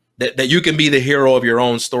 that you can be the hero of your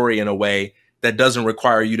own story in a way that doesn't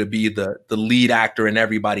require you to be the lead actor in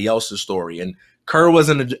everybody else's story. And Kerr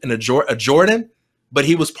wasn't a Jordan, but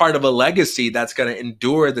he was part of a legacy that's going to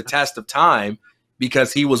endure the test of time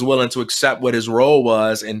because he was willing to accept what his role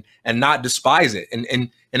was and not despise it.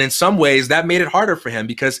 And in some ways that made it harder for him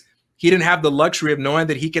because he didn't have the luxury of knowing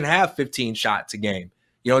that he can have 15 shots a game.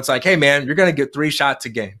 You know, it's like, hey man, you're going to get 3 shots a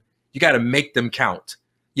game. You got to make them count,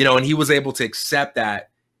 you know, and he was able to accept that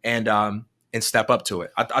and step up to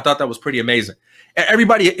it. I thought that was pretty amazing.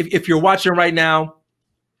 Everybody, if you're watching right now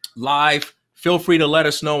live, feel free to let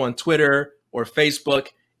us know on Twitter or Facebook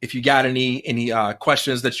if you got any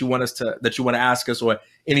questions that you want to ask us or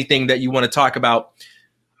anything that you want to talk about.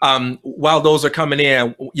 While those are coming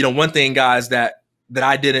in, you know, one thing, guys, that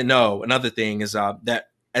I didn't know, another thing is that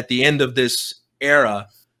at the end of this era,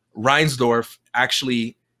 Reinsdorf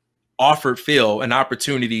actually offered Phil an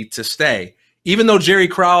opportunity to stay. Even though Jerry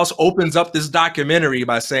Krause opens up this documentary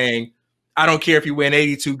by saying, I don't care if you win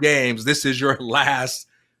 82 games, this is your last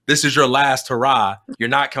hurrah. You're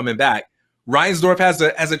not coming back. Reinsdorf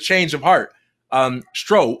has a change of heart.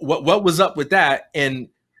 Stro, what was up with that? And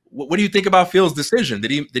what do you think about Phil's decision?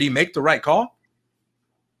 Did he make the right call?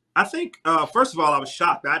 I think, first of all, I was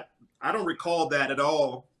shocked. I don't recall that at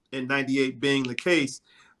all in '98 being the case.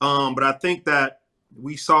 But I think that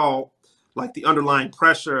we saw like the underlying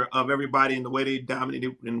pressure of everybody and the way they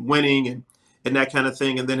dominated and winning and that kind of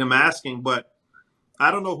thing. And then him asking, but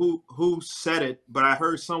I don't know who said it, but I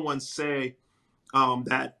heard someone say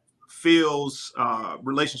that Phil's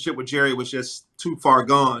relationship with Jerry was just too far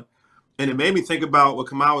gone. And it made me think about what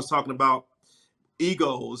Kamau was talking about,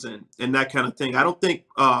 egos and that kind of thing. I don't think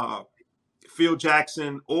Phil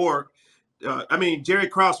Jackson or I mean, Jerry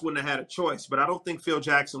Krause wouldn't have had a choice, but I don't think Phil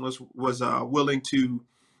Jackson was willing to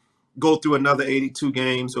go through another 82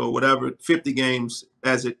 games or whatever, 50 games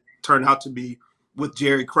as it turned out to be with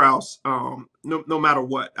Jerry Krause. No matter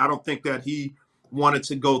what, I don't think that he wanted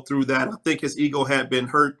to go through that. I think his ego had been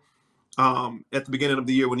hurt at the beginning of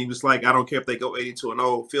the year when he was like, I don't care if they go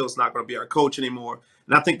 82-0, Phil's not going to be our coach anymore.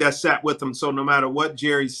 And I think that sat with him. So no matter what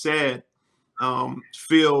Jerry said,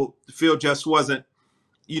 Phil just wasn't,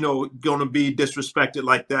 you know, going to be disrespected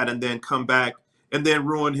like that and then come back and then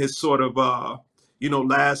ruin his sort of,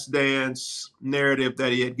 last dance narrative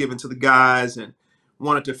that he had given to the guys and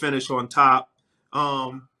wanted to finish on top.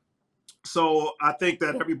 So I think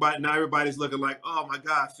that everybody's looking like, oh my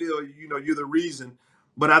God, Phil, you're the reason.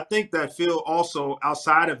 But I think that Phil also,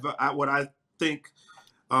 outside of what I think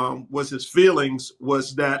was his feelings,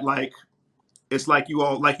 was that it's like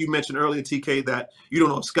you mentioned earlier, TK, that you don't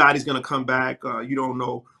know if Scotty's going to come back. You don't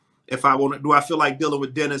know if do I feel like dealing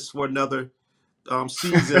with Dennis for another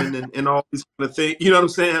season and all these kind of things. You know what I'm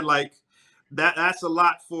saying? Like that's a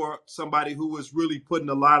lot for somebody who was really putting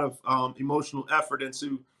a lot of emotional effort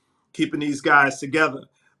into keeping these guys together.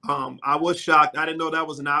 I was shocked. I didn't know that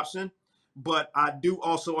was an option, but I do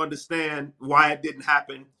also understand why it didn't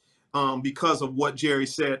happen because of what Jerry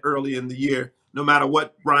said early in the year. No matter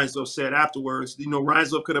what Reinsdorf said afterwards,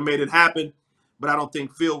 Reinsdorf could have made it happen, but I don't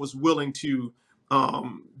think Phil was willing to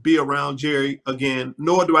be around Jerry again,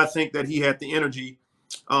 nor do I think that he had the energy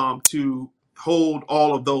to hold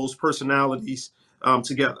all of those personalities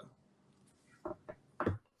together.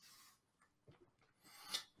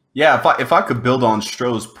 Yeah, if I could build on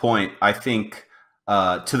Stroh's point, I think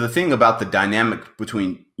to the thing about the dynamic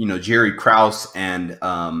between Jerry Krause and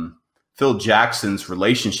Phil Jackson's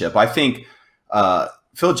relationship, I think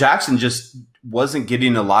Phil Jackson just wasn't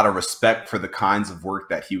getting a lot of respect for the kinds of work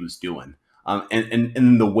that he was doing,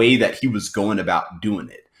 and the way that he was going about doing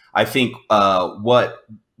it. I think what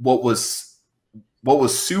was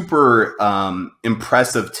super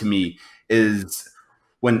impressive to me is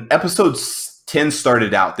when episode 10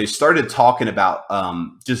 started out, they started talking about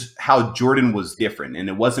just how Jordan was different. And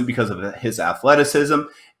it wasn't because of his athleticism.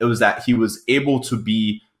 It was that he was able to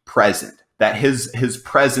be present, that his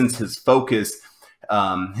presence, his focus,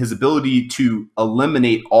 his ability to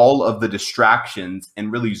eliminate all of the distractions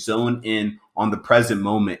and really zone in on the present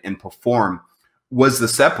moment and perform was the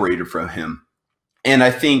separator from him. And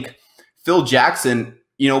I think Phil Jackson,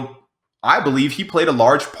 I believe he played a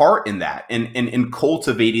large part in that, in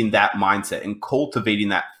cultivating that mindset and cultivating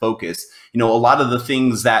that focus. A lot of the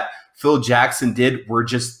things that Phil Jackson did were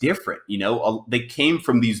just different. They came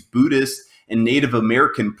from these Buddhist and Native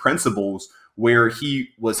American principles where he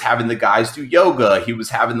was having the guys do yoga. He was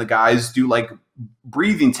having the guys do like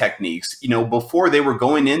breathing techniques. Before they were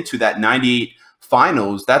going into that 98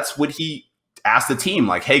 finals, that's what he asked the team.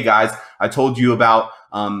 Like, hey guys, I told you about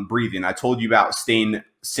breathing. I told you about staying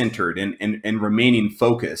centered and remaining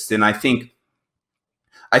focused. And I think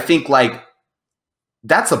like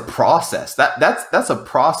that's a process. That's a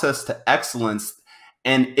process to excellence,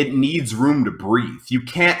 and it needs room to breathe. You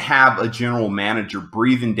can't have a general manager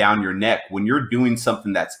breathing down your neck when you're doing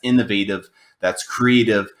something that's innovative, that's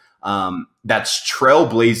creative, that's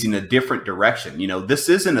trailblazing a different direction. This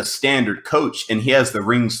isn't a standard coach, and he has the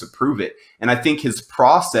rings to prove it. And I think his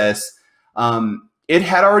process, it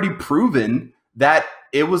had already proven that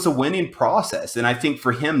it was a winning process. And I think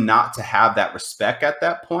for him not to have that respect at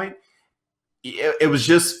that point, it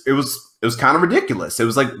was kind of ridiculous. It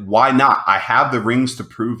was like, why not? I have the rings to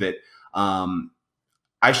prove it.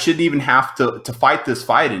 I shouldn't even have to fight this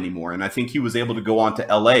fight anymore. And I think he was able to go on to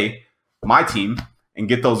LA, my team, and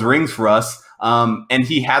get those rings for us. And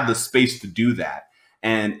he had the space to do that.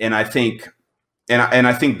 And I think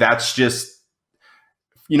that's just,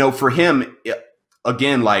 for him,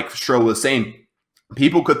 again, like Stroh was saying,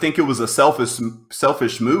 people could think it was a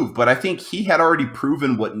selfish move, but I think he had already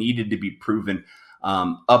proven what needed to be proven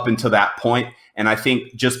up until that point. And I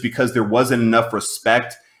think just because there wasn't enough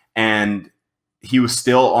respect and he was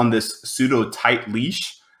still on this pseudo tight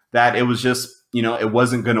leash, that it was just, it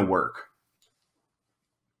wasn't going to work.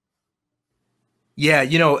 Yeah,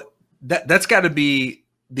 that's got to be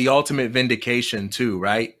the ultimate vindication too,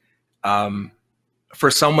 right? For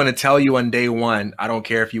someone to tell you on day one, I don't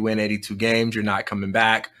care if you win 82 games, you're not coming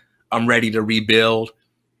back. I'm ready to rebuild.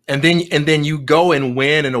 And then you go and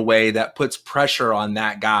win in a way that puts pressure on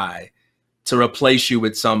that guy to replace you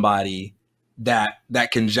with somebody that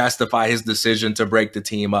can justify his decision to break the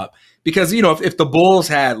team up. Because, if the Bulls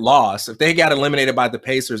had lost, if they got eliminated by the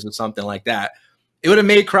Pacers or something like that, it would have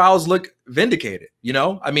made Krause look vindicated.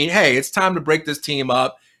 I mean, hey, it's time to break this team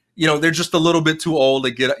up. They're just a little bit too old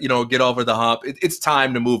to get over the hump. It's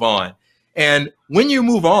time to move on. And when you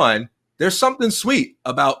move on, there's something sweet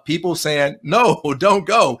about people saying, no, don't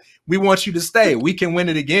go. We want you to stay. We can win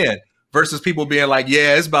it again. Versus people being like,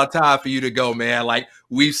 yeah, it's about time for you to go, man. Like,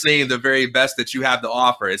 we've seen the very best that you have to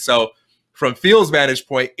offer. And so from Phil's vantage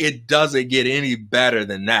point, it doesn't get any better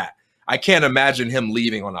than that. I can't imagine him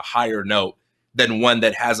leaving on a higher note than one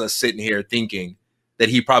that has us sitting here thinking that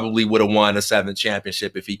he probably would have won a 7th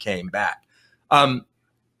championship if he came back. I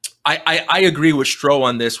agree with Stroh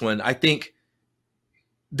on this one. I think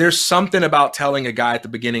there's something about telling a guy at the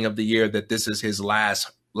beginning of the year that this is his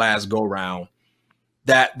last go round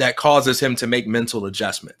that causes him to make mental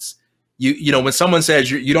adjustments. You know, when someone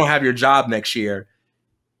says you don't have your job next year,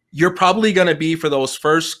 you're probably going to be, for those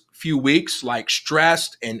first few weeks, like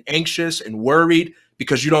stressed and anxious and worried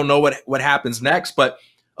because you don't know what happens next. But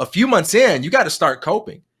a few months in, you got to start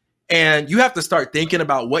coping, and you have to start thinking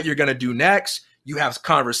about what you're going to do next. You have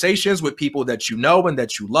conversations with people that you know and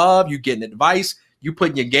that you love. You getting advice. You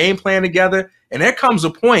putting your game plan together. And there comes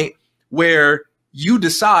a point where you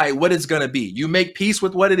decide what it's going to be. You make peace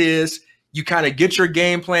with what it is. You kind of get your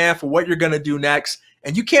game plan for what you're going to do next.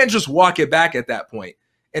 And you can't just walk it back at that point.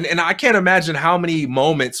 And I can't imagine how many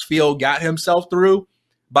moments Phil got himself through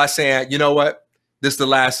by saying, you know what, this is the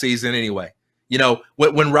last season anyway. You know,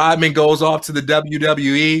 when Rodman goes off to the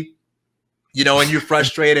WWE, you know, and you're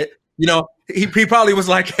frustrated, you know, he probably was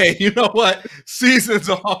like, hey, you know what, season's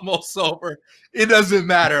almost over. It doesn't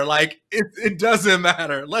matter. Like, it doesn't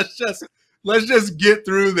matter. Let's just get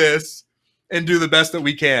through this and do the best that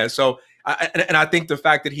we can. So, I think the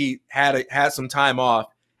fact that he had some time off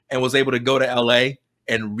and was able to go to LA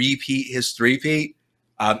and repeat his three-peat,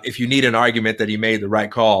 if you need an argument that he made the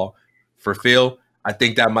right call for Phil, I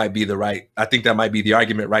think that might be the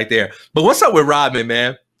argument right there. But what's up with Rodman,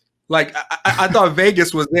 man? Like, I thought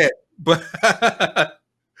Vegas was it, but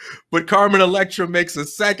Carmen Electra makes a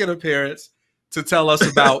second appearance to tell us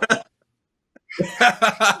about.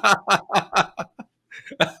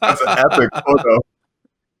 That's an epic photo.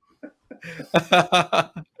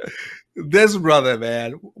 This brother,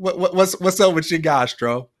 man, what's up with your guy,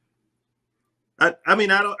 Stro? I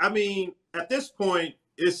mean, at this point,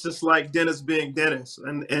 it's just like Dennis being Dennis,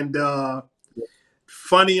 and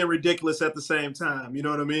funny and ridiculous at the same time. You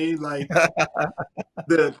know what I mean? Like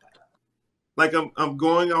I'm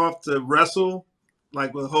going off to wrestle,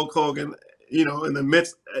 like with Hulk Hogan. You know, in the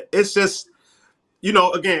midst, it's just, you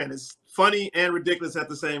know, again, it's funny and ridiculous at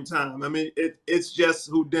the same time. I mean, it's just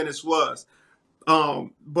who Dennis was.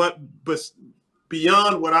 But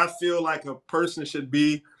beyond what I feel like a person should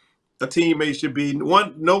be, a teammate should be,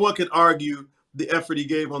 no one can argue the effort he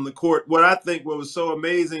gave on the court. What was so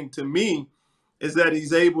amazing to me is that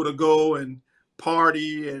he's able to go and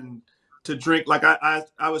party and to drink. Like I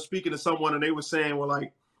was speaking to someone and they were saying, well,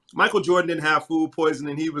 like, Michael Jordan didn't have food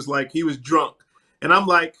poisoning. He was drunk. And I'm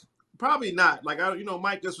like, probably not. Like,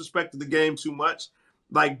 Mike disrespected the game too much.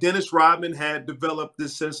 Like, Dennis Rodman had developed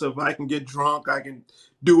this sense of, I can get drunk, I can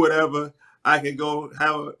do whatever, I can go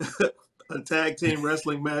have a tag team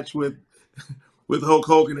wrestling match with Hulk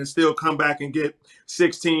Hogan and still come back and get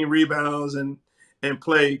 16 rebounds and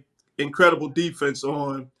play incredible defense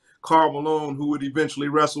on Karl Malone, who would eventually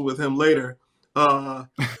wrestle with him later.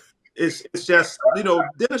 It's just, you know,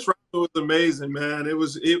 Dennis Rodman was amazing, man.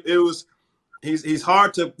 He's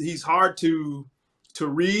hard to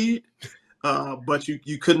read. But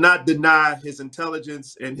you could not deny his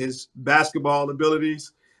intelligence and his basketball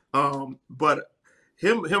abilities. But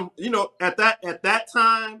him, you know, at that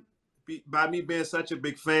time, by me being such a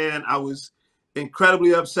big fan, I was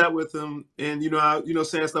incredibly upset with him, and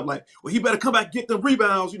saying stuff like, "Well, he better come back, get the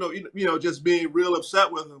rebounds," just being real upset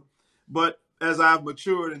with him. But as I've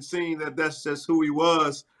matured and seen that that's just who he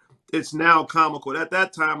was, it's now comical. At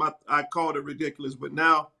that time, I called it ridiculous, but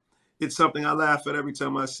now it's something I laugh at every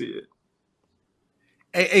time I see it.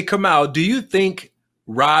 Hey, Kamal, do you think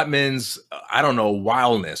Rodman's,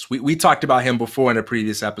 wildness, we talked about him before in a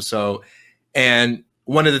previous episode, and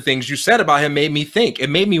one of the things you said about him made me think. It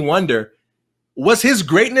made me wonder, was his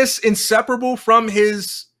greatness inseparable from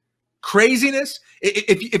his craziness?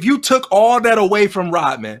 If you took all that away from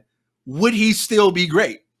Rodman, would he still be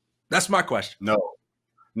great? That's my question.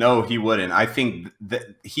 No, he wouldn't. I think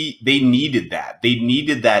that they needed that. They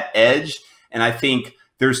needed that edge, and I think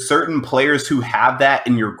there's certain players who have that,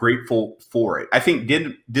 and you're grateful for it. I think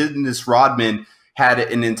Dennis Rodman had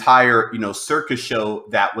an entire, circus show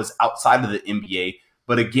that was outside of the NBA.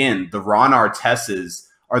 But again, the Ron Arteses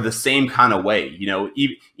are the same kind of way.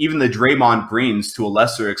 Even the Draymond Greens, to a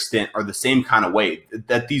lesser extent, are the same kind of way.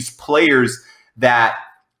 That these players that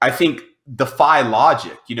I think defy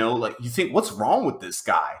logic. Like, you think, what's wrong with this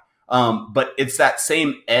guy? But it's that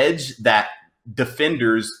same edge that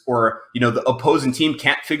defenders or the opposing team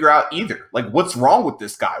can't figure out either. Like, what's wrong with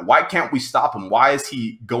this guy? Why can't we stop him? Why is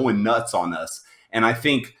he going nuts on us? And I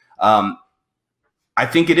think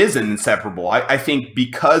it is inseparable. I think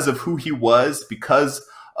because of who he was, because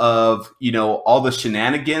of all the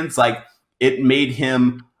shenanigans, like, it made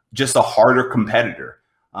him just a harder competitor.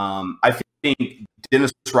 I think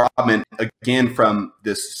Dennis Rodman, again, from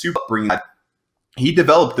this super upbringing, he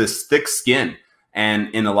developed this thick skin.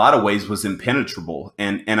 and in a lot of ways was impenetrable.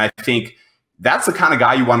 And I think that's the kind of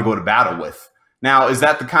guy you want to go to battle with. Now, is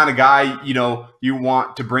that the kind of guy, you know, you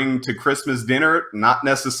want to bring to Christmas dinner? Not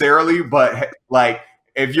necessarily, but like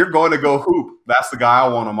if you're going to go hoop, that's the guy I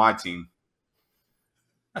want on my team.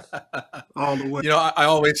 All the way. You know, I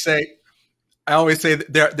always say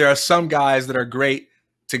that there are some guys that are great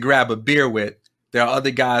to grab a beer with. There are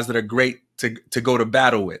other guys that are great to go to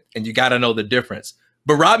battle with, and you got to know the difference.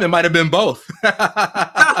 But Rodman might have been both.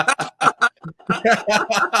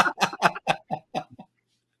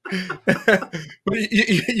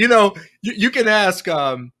 You know, you can ask.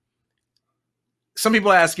 Some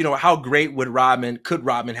people ask, you know, how great could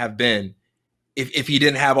Rodman have been if he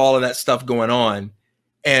didn't have all of that stuff going on?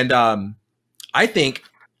 And I think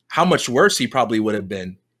how much worse he probably would have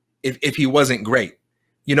been if he wasn't great.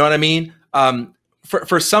 You know what I mean?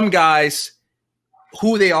 For some guys,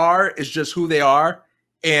 who they are is just who they are,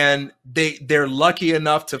 and they're lucky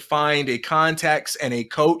enough to find a context and a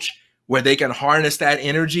coach where they can harness that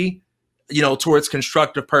energy, you know, towards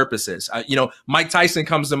constructive purposes. You know, Mike Tyson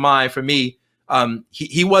comes to mind for me.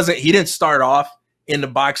 He didn't start off in the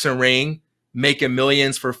boxing ring making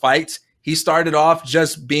millions for fights. He started off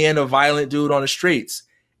just being a violent dude on the streets.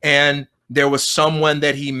 And there was someone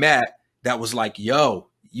that he met that was like, yo,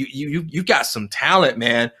 you got some talent,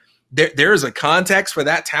 man. There is a context for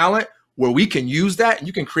that talent where we can use that, and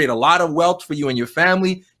you can create a lot of wealth for you and your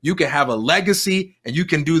family. You can have a legacy, and you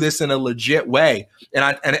can do this in a legit way. And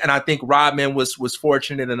I think Rodman was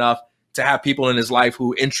fortunate enough to have people in his life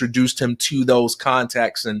who introduced him to those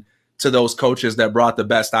contexts and to those coaches that brought the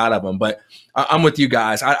best out of him. But I'm with you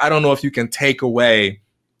guys. I don't know if you can take away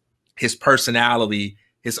his personality,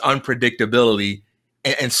 his unpredictability,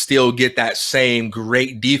 and still get that same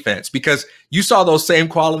great defense, because you saw those same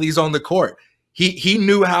qualities on the court. He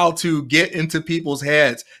knew how to get into people's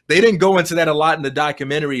heads. They didn't go into that a lot in the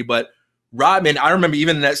documentary, but Rodman, I remember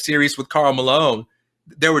even in that series with Karl Malone,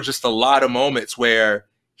 there were just a lot of moments where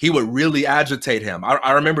he would really agitate him.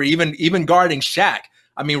 I remember even guarding Shaq.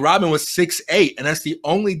 I mean, Rodman was 6'8", and that's the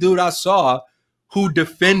only dude I saw who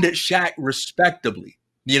defended Shaq respectably,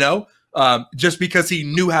 you know, just because he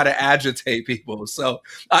knew how to agitate people. So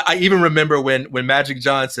I even remember when Magic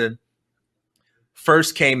Johnson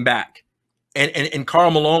first came back, and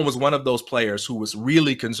Karl Malone was one of those players who was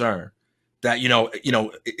really concerned that,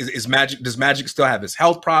 does Magic still have his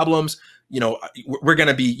health problems? You know, we're going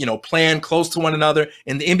to be, playing close to one another.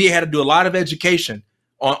 And the NBA had to do a lot of education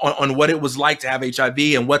on what it was like to have HIV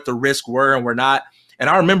and what the risks were and were not. And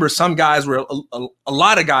I remember some guys a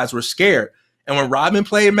lot of guys were scared. And when Rodman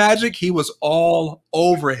played Magic, he was all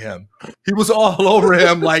over him. He was all over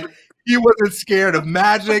him. Like, he wasn't scared of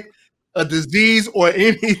Magic, a disease, or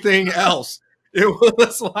anything else. It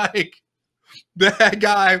was like that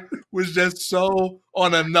guy was just so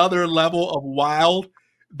on another level of wild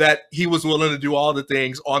that he was willing to do all the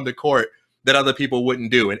things on the court that other people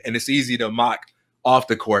wouldn't do. And it's easy to mock off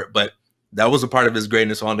the court, but that was a part of his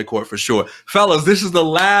greatness on the court for sure. Fellas, this is the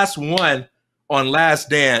last one on Last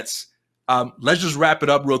Dance. Let's just wrap it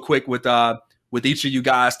up real quick with each of you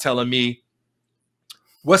guys telling me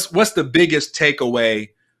what's the biggest takeaway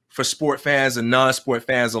for sport fans and non-sport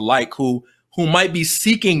fans alike who might be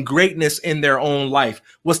seeking greatness in their own life.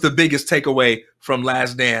 What's the biggest takeaway from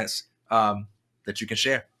Last Dance that you can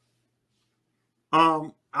share?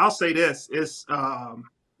 I'll say this. It's,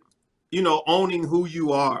 owning who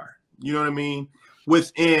you are, you know what I mean,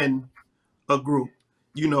 within a group.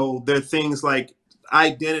 There are things like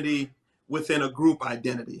identity within a group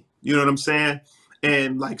identity. You know what I'm saying?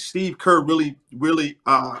 And like Steve Kerr really,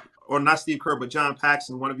 or not Steve Kerr, but John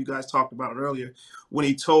Paxson, one of you guys talked about it earlier, when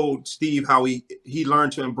he told Steve how he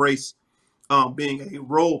learned to embrace being a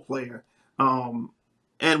role player.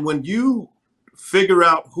 And when you figure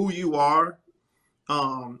out who you are,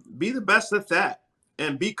 be the best at that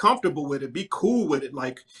and be comfortable with it, be cool with it.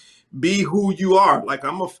 Like, be who you are. Like,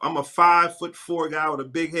 I'm a 5'4" guy with a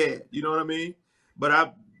big head. You know what I mean? But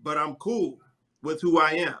I'm cool with who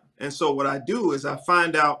I am. And so what I do is I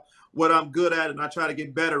find out what I'm good at and I try to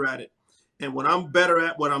get better at it. And when I'm better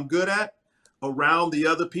at what I'm good at around the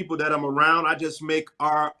other people that I'm around, I just make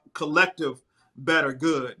our collective better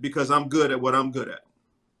good because I'm good at what I'm good at.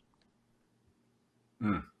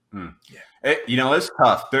 Yeah. It's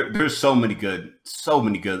tough. There's so many good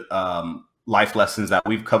life lessons that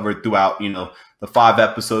we've covered throughout, the 5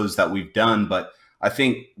 episodes that we've done. But I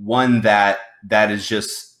think one that is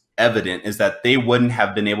just evident is that they wouldn't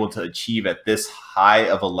have been able to achieve at this high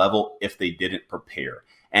of a level if they didn't prepare.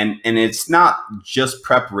 And it's not just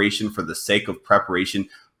preparation for the sake of preparation,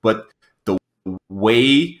 but the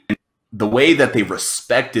way the way that they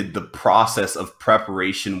respected the process of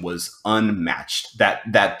preparation was unmatched. That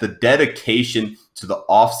the dedication to the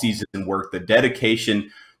off-season work, the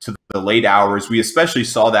dedication to the late hours. We especially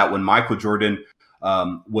saw that when Michael Jordan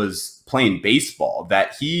was playing baseball,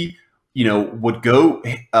 that he, would go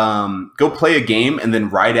play a game, and then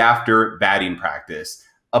right after batting practice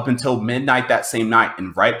up until midnight that same night,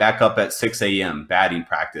 and right back up at 6 a.m. batting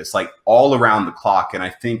practice, like all around the clock. And I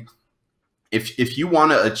think if you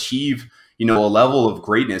want to achieve, a level of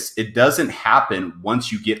greatness, it doesn't happen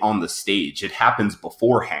once you get on the stage. It happens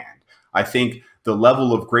beforehand. I think the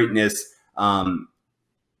level of greatness,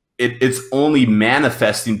 it's only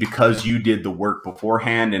manifesting because you did the work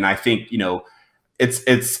beforehand. And I think, it's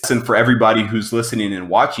a lesson for everybody who's listening and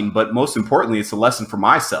watching, but most importantly, it's a lesson for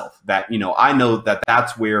myself that, I know that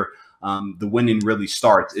that's where the winning really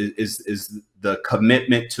starts is the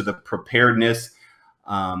commitment to the preparedness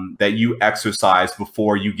that you exercise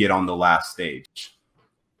before you get on the last stage.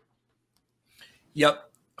 Yep.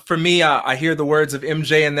 For me, I hear the words of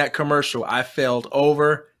MJ in that commercial. I failed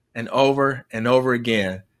over and over and over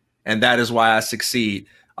again, and that is why I succeed.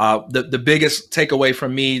 The biggest takeaway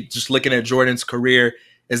from me, just looking at Jordan's career,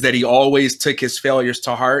 is that he always took his failures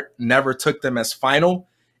to heart, never took them as final,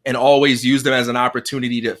 and always used them as an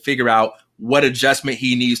opportunity to figure out what adjustment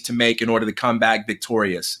he needs to make in order to come back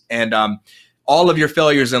victorious. And all of your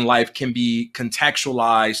failures in life can be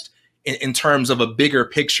contextualized in terms of a bigger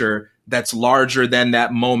picture that's larger than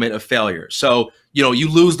that moment of failure. So, you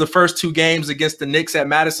lose the first 2 games against the Knicks at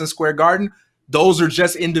Madison Square Garden. Those are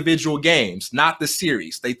just individual games, not the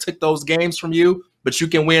series. They took those games from you, but you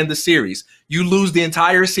can win the series. You lose the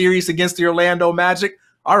entire series against the Orlando Magic.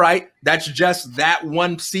 All right, that's just that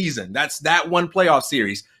one season. That's that one playoff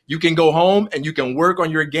series. You can go home and you can work on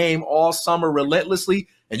your game all summer relentlessly,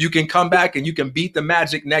 and you can come back and you can beat the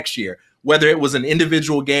Magic next year, whether it was an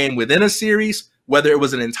individual game within a series, whether it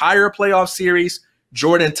was an entire playoff series.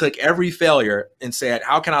 Jordan took every failure and said,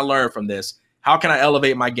 how can I learn from this? How can I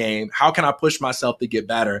elevate my game? How can I push myself to get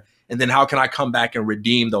better? And then how can I come back and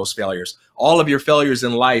redeem those failures? All of your failures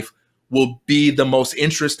in life will be the most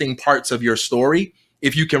interesting parts of your story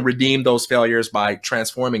if you can redeem those failures by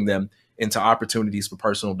transforming them into opportunities for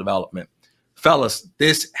personal development. Fellas,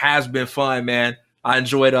 this has been fun, man. I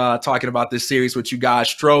enjoyed talking about this series with you guys.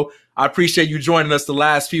 Stro, I appreciate you joining us the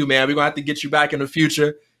last few, man. We're going to have to get you back in the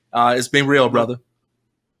future. It's been real, brother.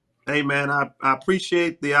 Hey, man, I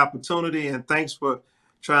appreciate the opportunity, and thanks for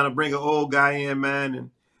trying to bring an old guy in,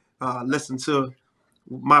 man, and listen to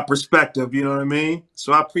my perspective, you know what I mean?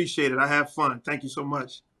 So I appreciate it. I have fun. Thank you so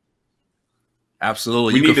much.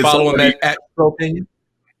 Absolutely. You can follow him at Stro Opinion.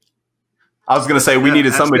 I was going to say we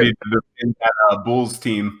needed somebody to defend that Bulls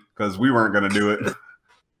team because we weren't going to do it.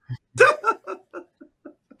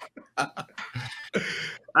 All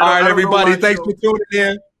right, everybody. Thanks for tuning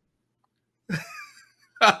in.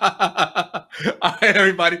 All right,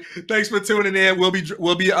 everybody. Thanks for tuning in.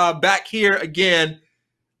 We'll be back here again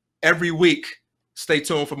every week. Stay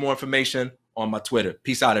tuned for more information on my Twitter.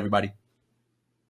 Peace out, everybody.